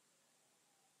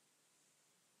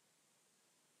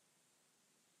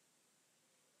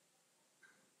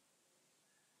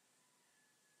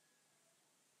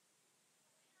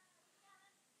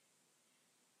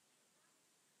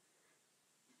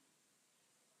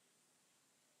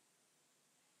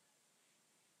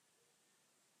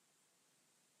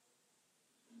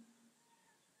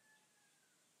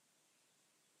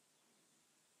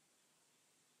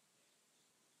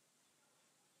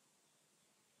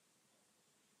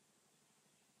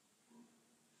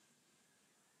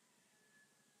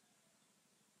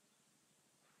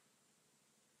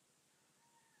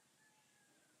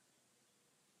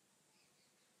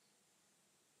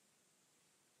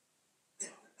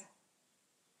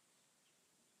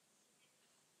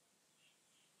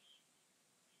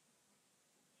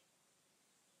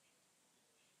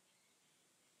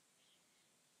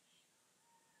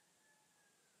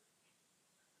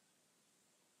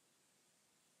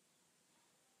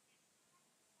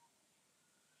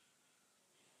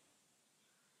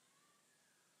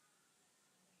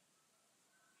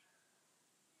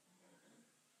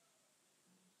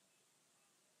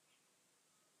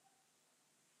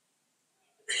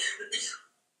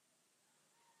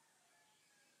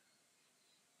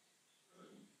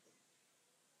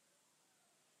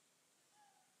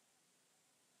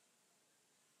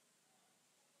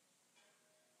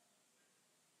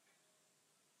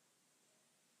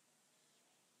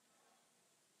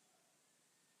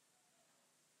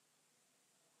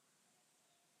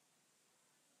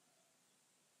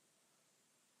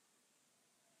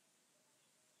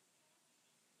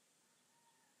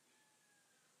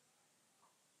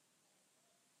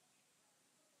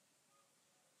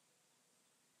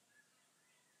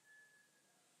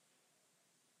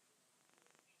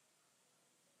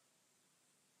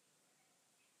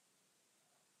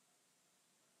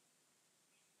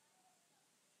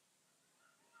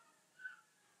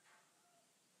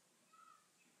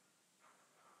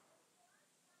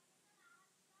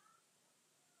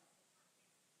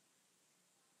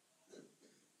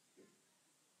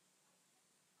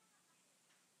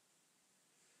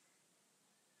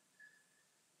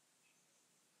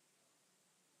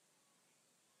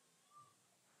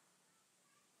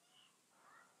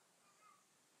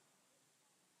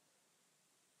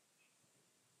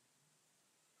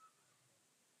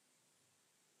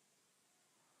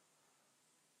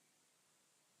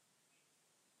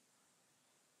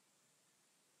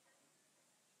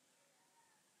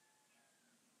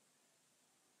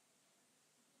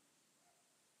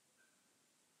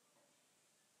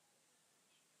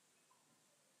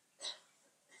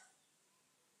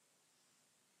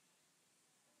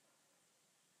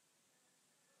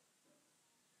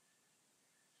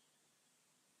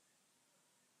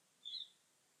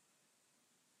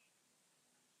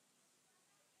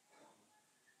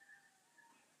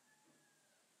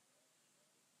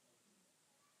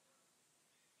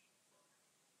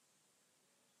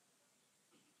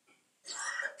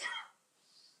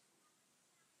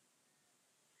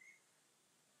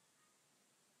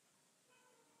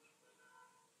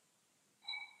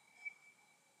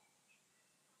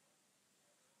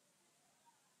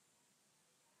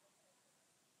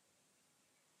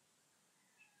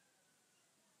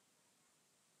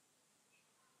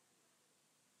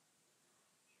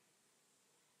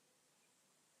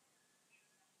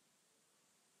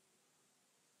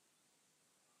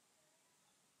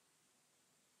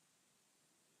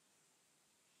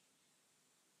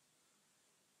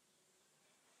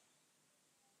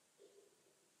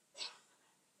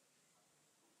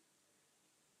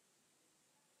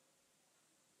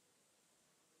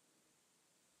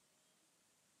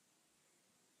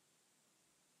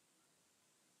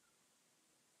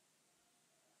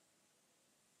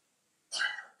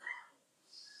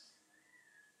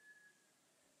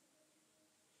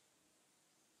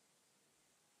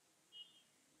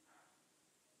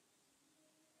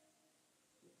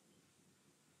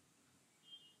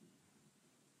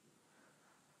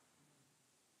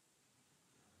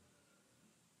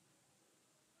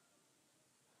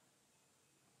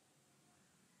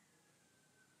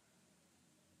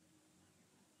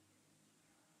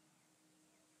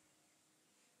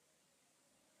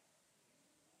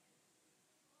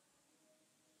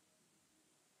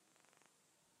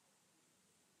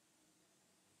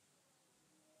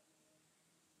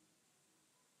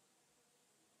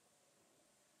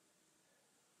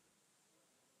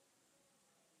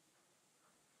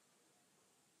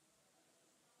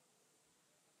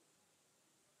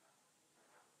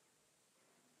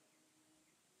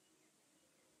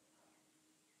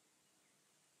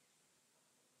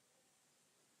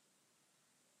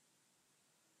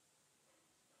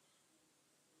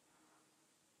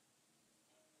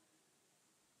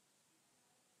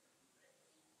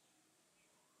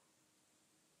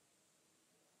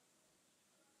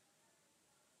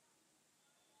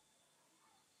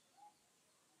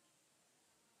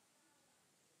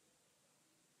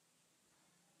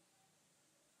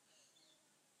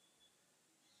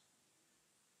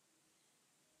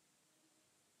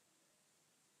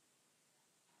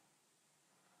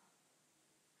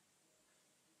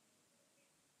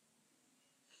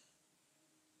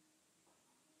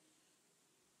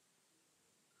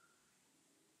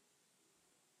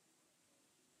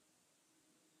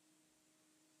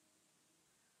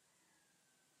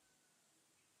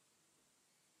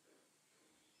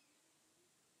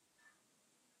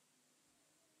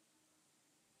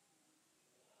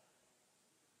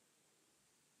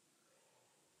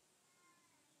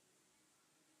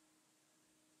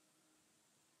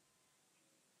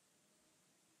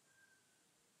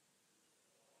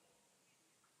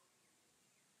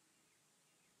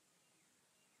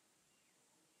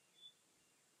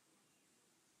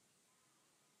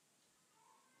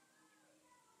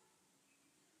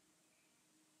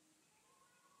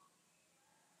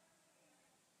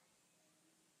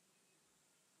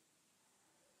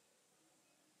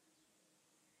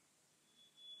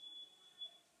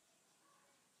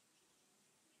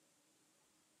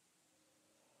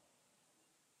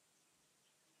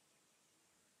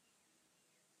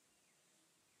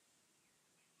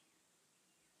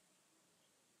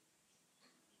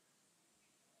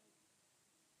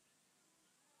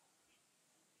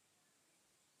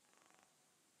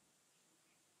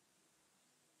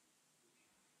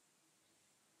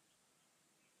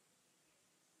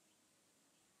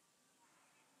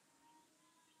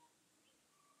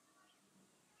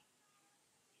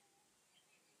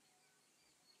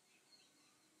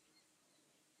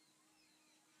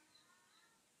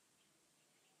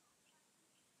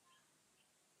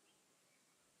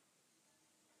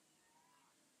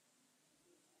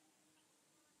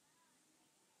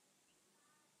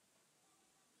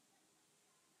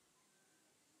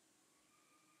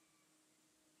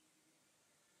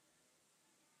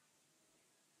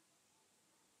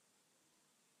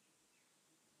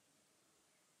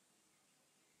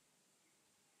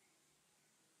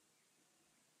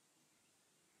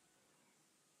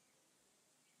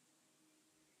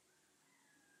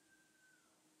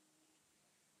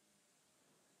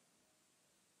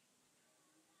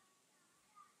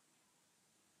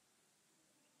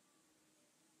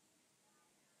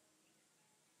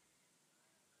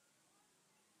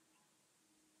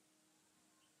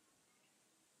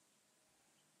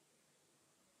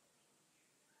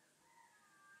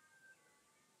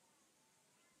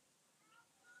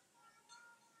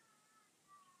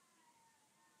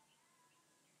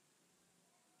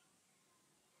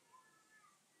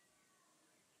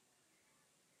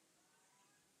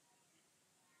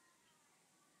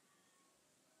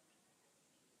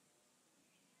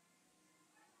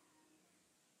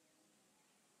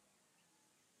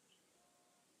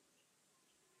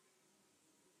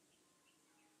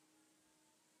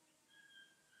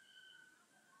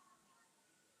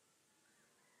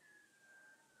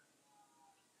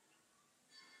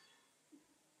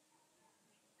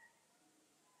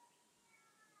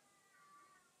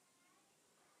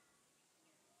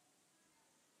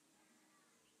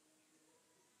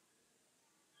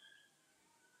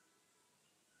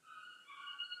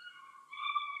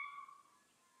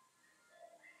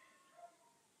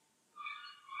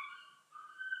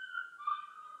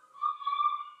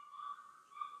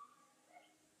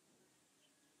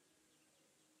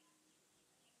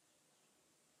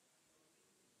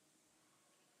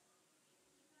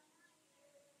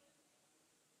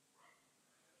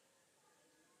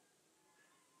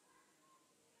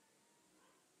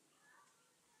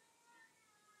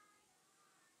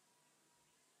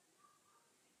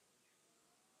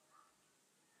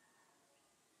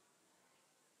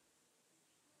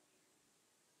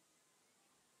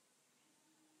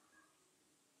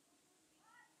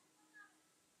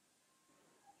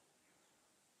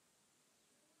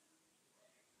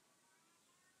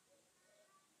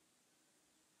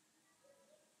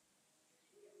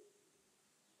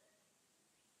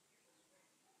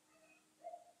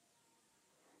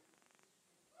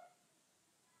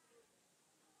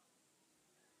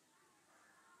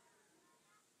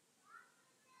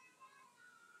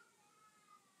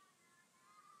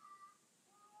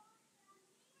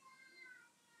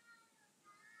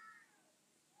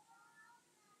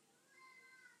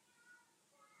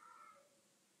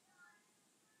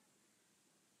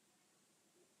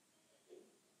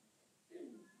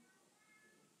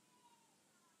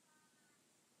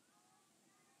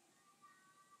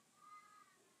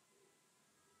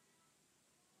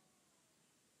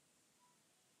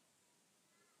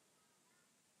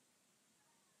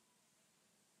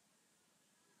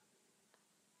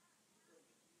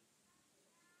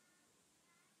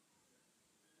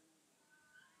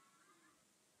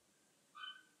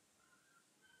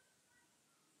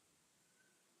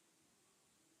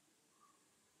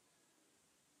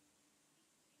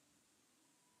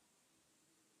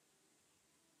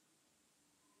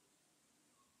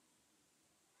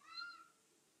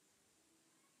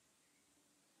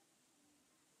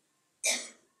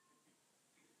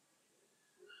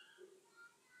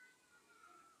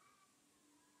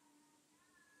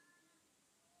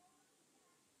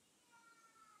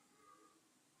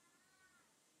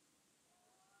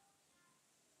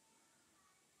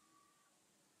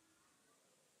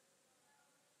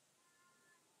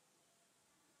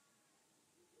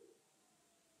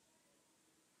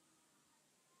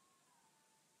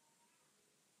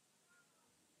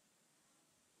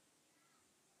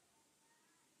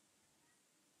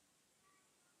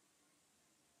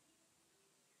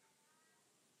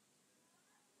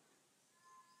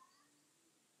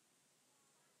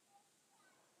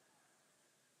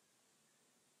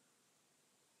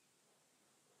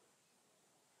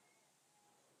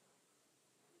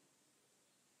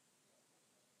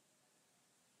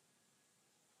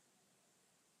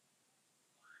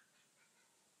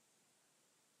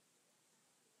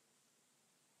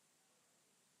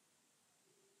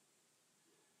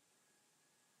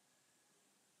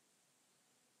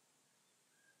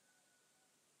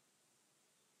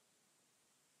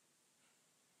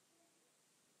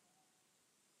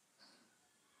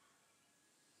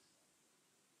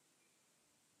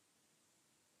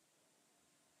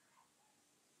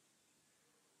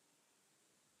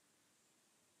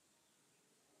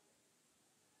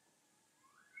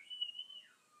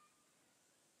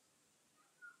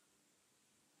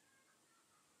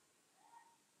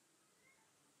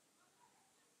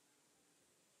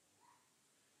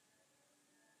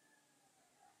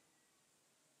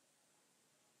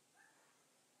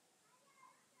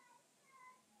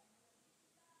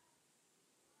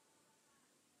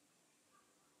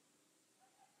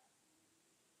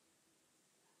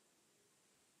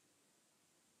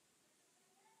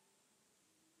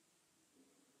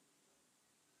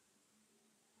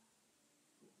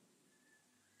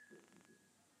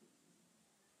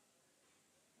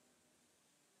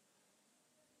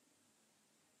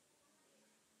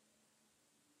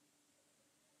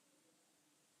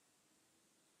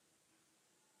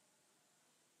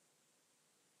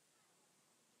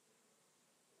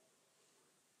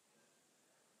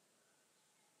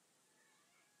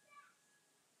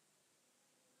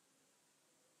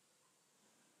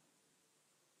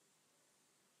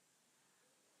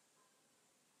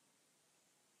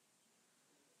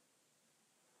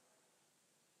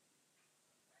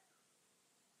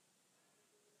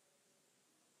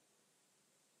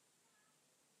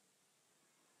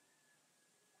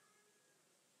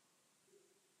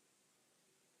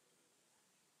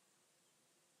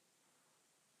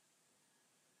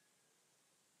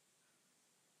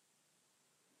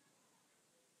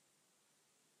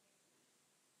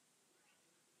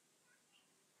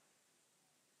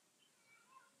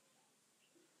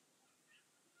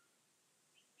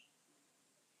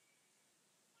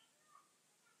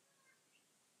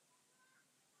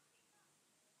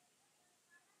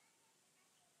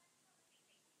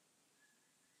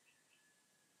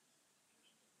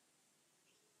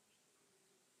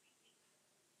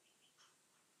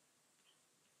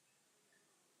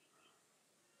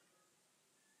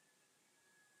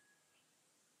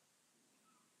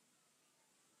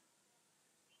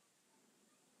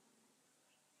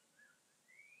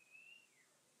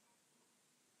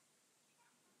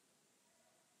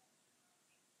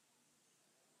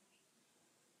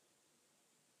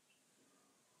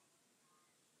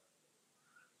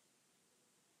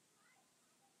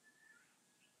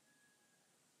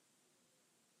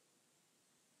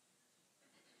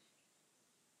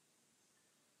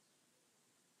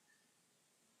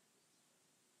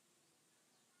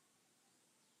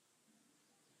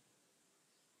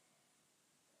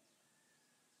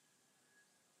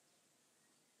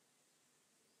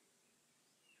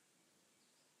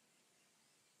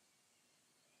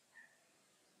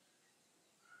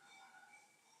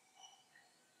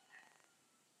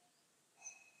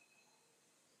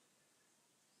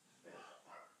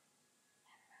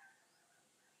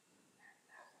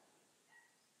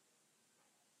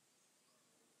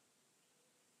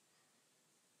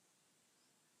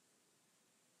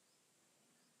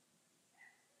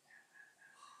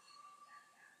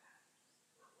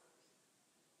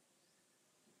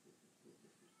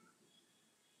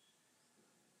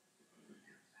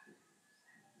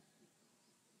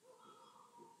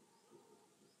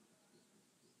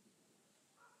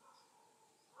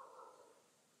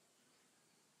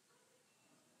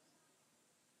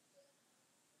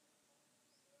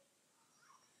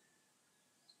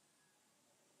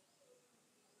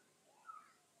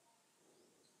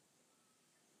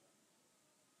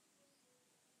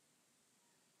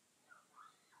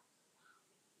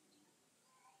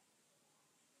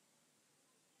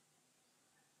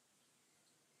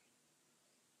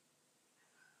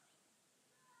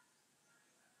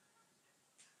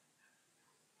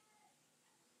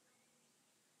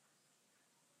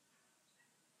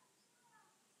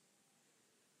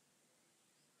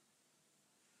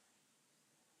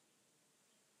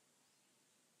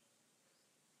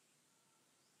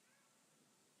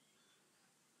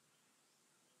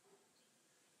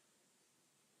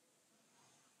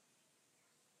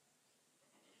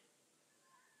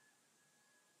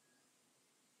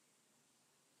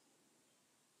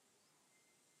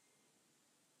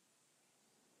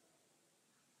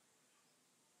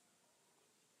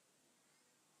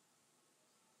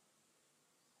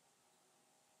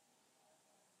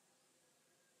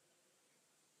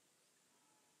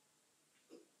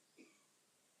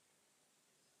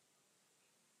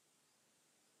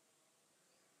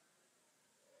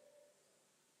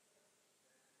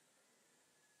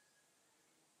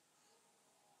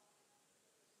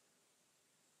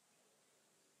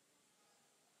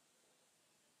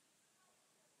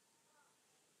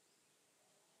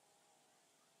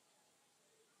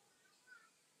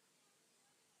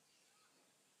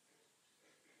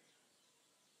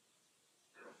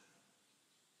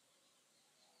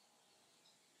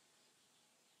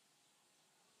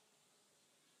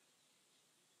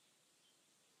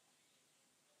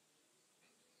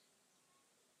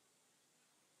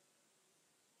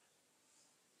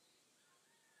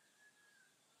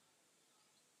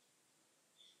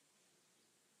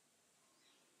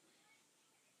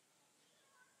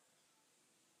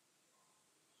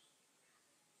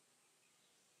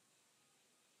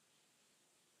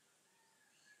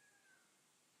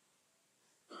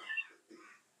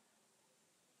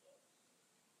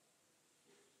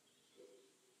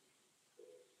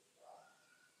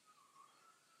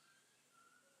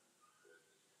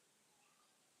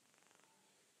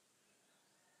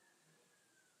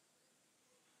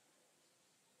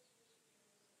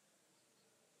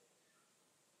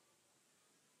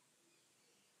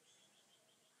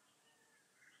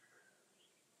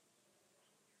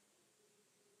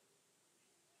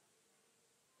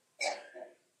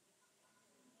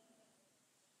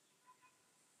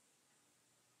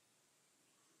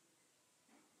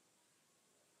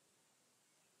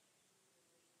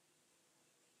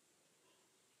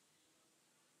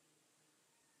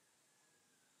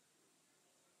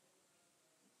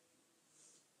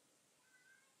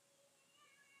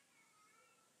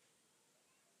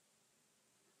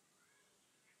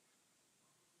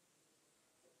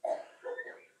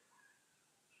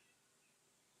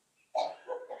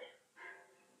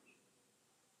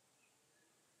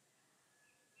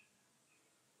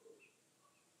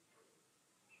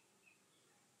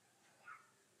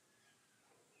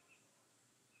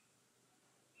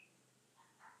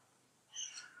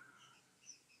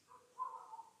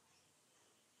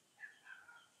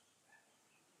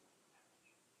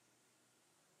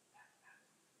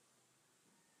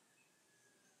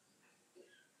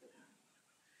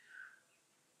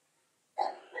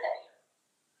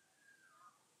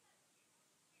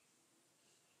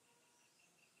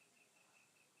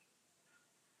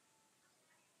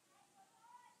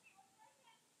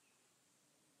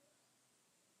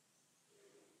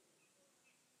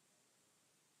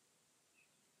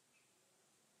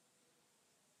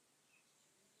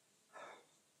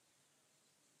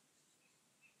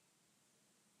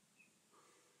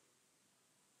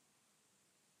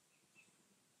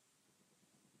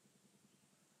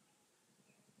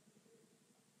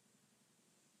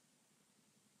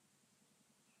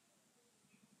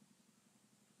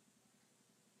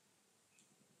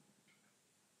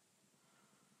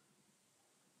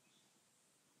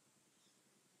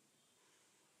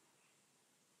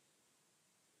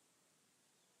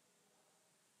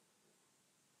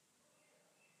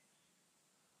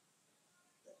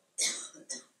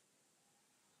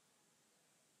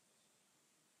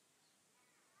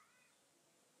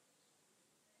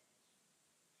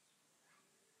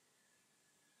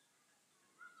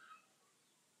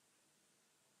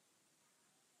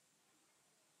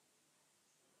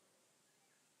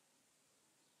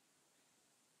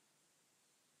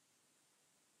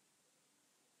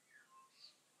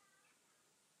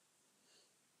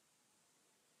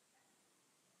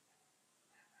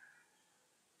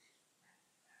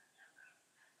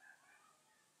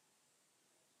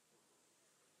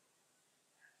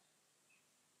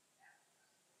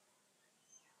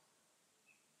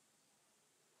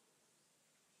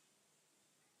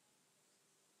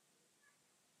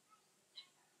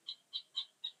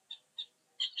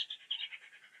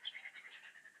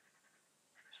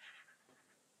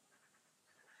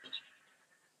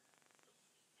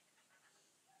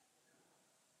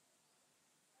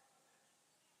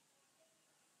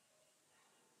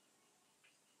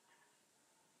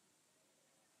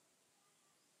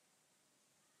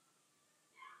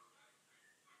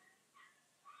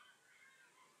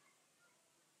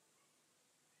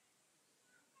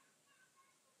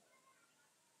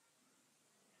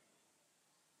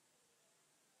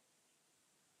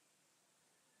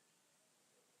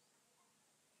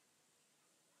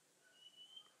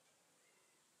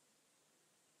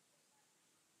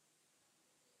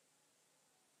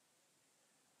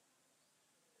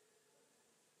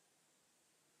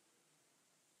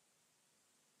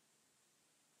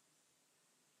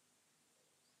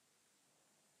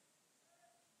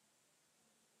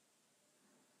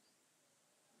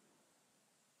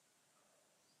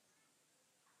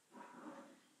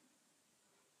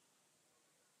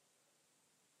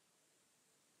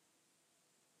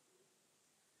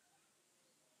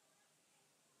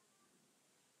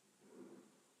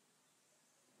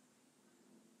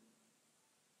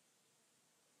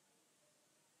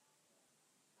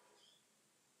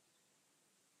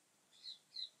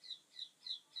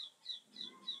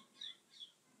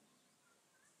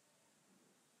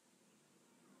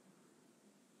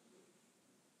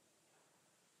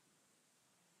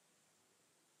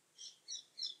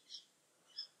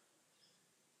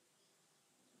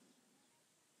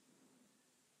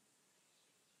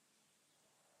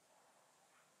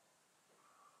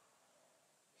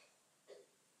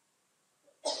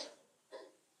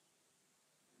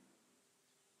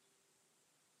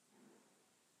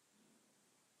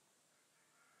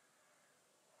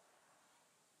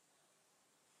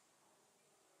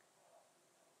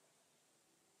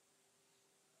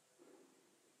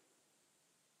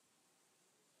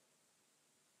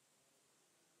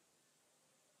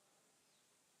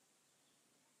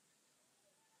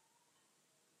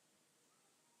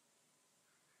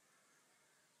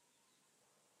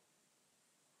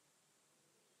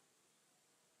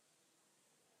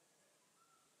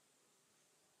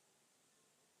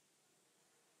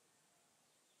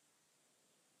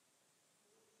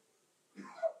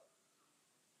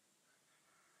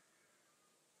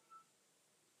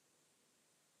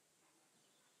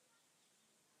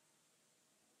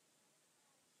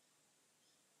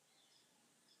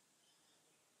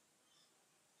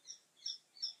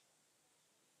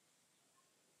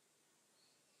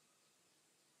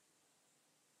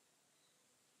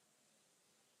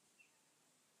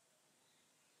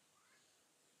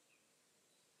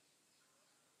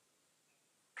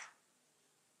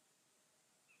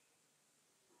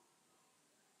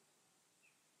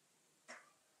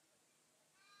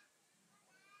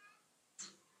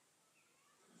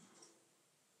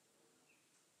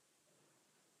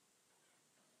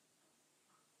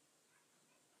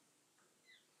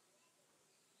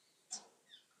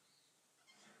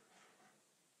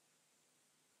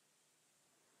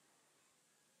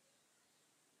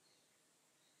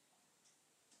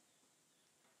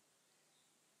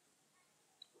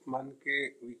 मन के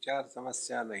विचार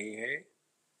समस्या नहीं है,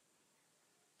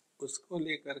 उसको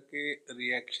लेकर के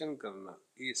रिएक्शन करना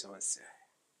ये समस्या है।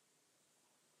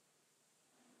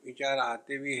 विचार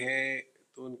आते भी है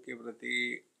तो उनके प्रति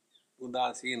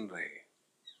उदासीन रहे,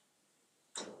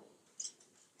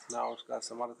 ना उसका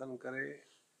समर्थन करे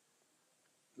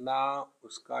ना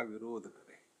उसका विरोध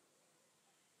करे।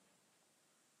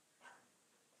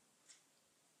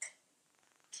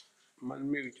 मन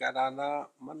में विचार आना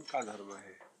मन का धर्म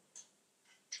है,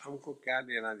 हमको क्या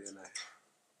लेना देना है।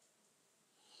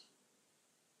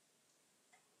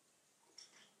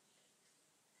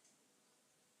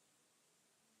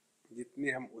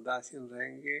 जितने हम उदासीन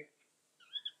रहेंगे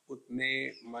उतने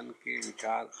मन के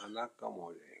विचार आना कम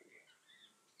हो जाएंगे।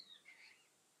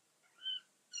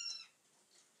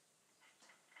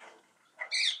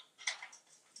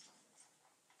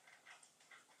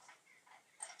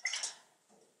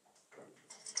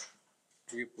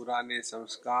 ये पुराने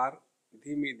संस्कार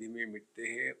धीमे धीमे मिटते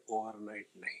हैं, ओवरनाइट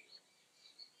नहीं।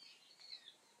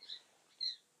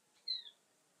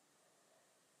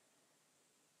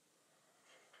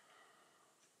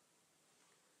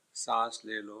 सांस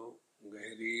ले लो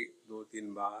गहरी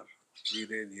 2-3 बार,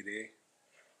 धीरे धीरे।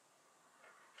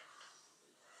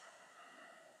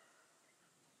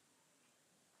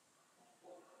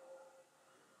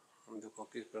 हम देखो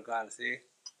किस प्रकार से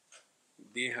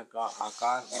देह का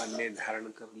आकार मन ने धारण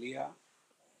कर लिया।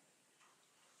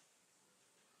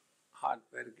 हाथ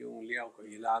पैर की उंगलियों को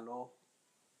हिला लो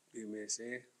धीमे से।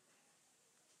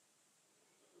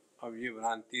 अब ये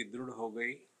भ्रांति दृढ़ हो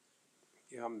गई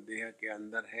कि हम देह के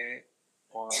अंदर है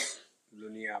और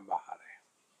दुनिया बाहर है।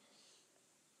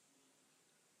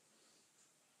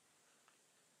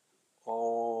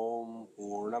 ओम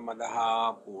पूर्णमदः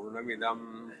पूर्णमिदं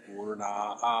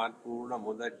पूर्णात्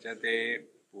पूर्णमुदच्यते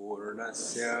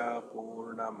पूर्णस्य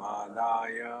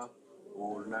पूर्णमादाय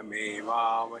पूर्णमेवावशिष्यते।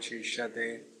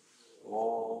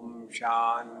 ओम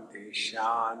शांति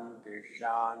शांति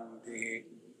शांति।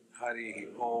 हरि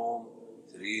ओम।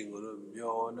 श्री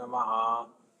गुरुभ्यो नमः।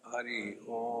 हरि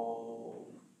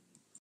ओम।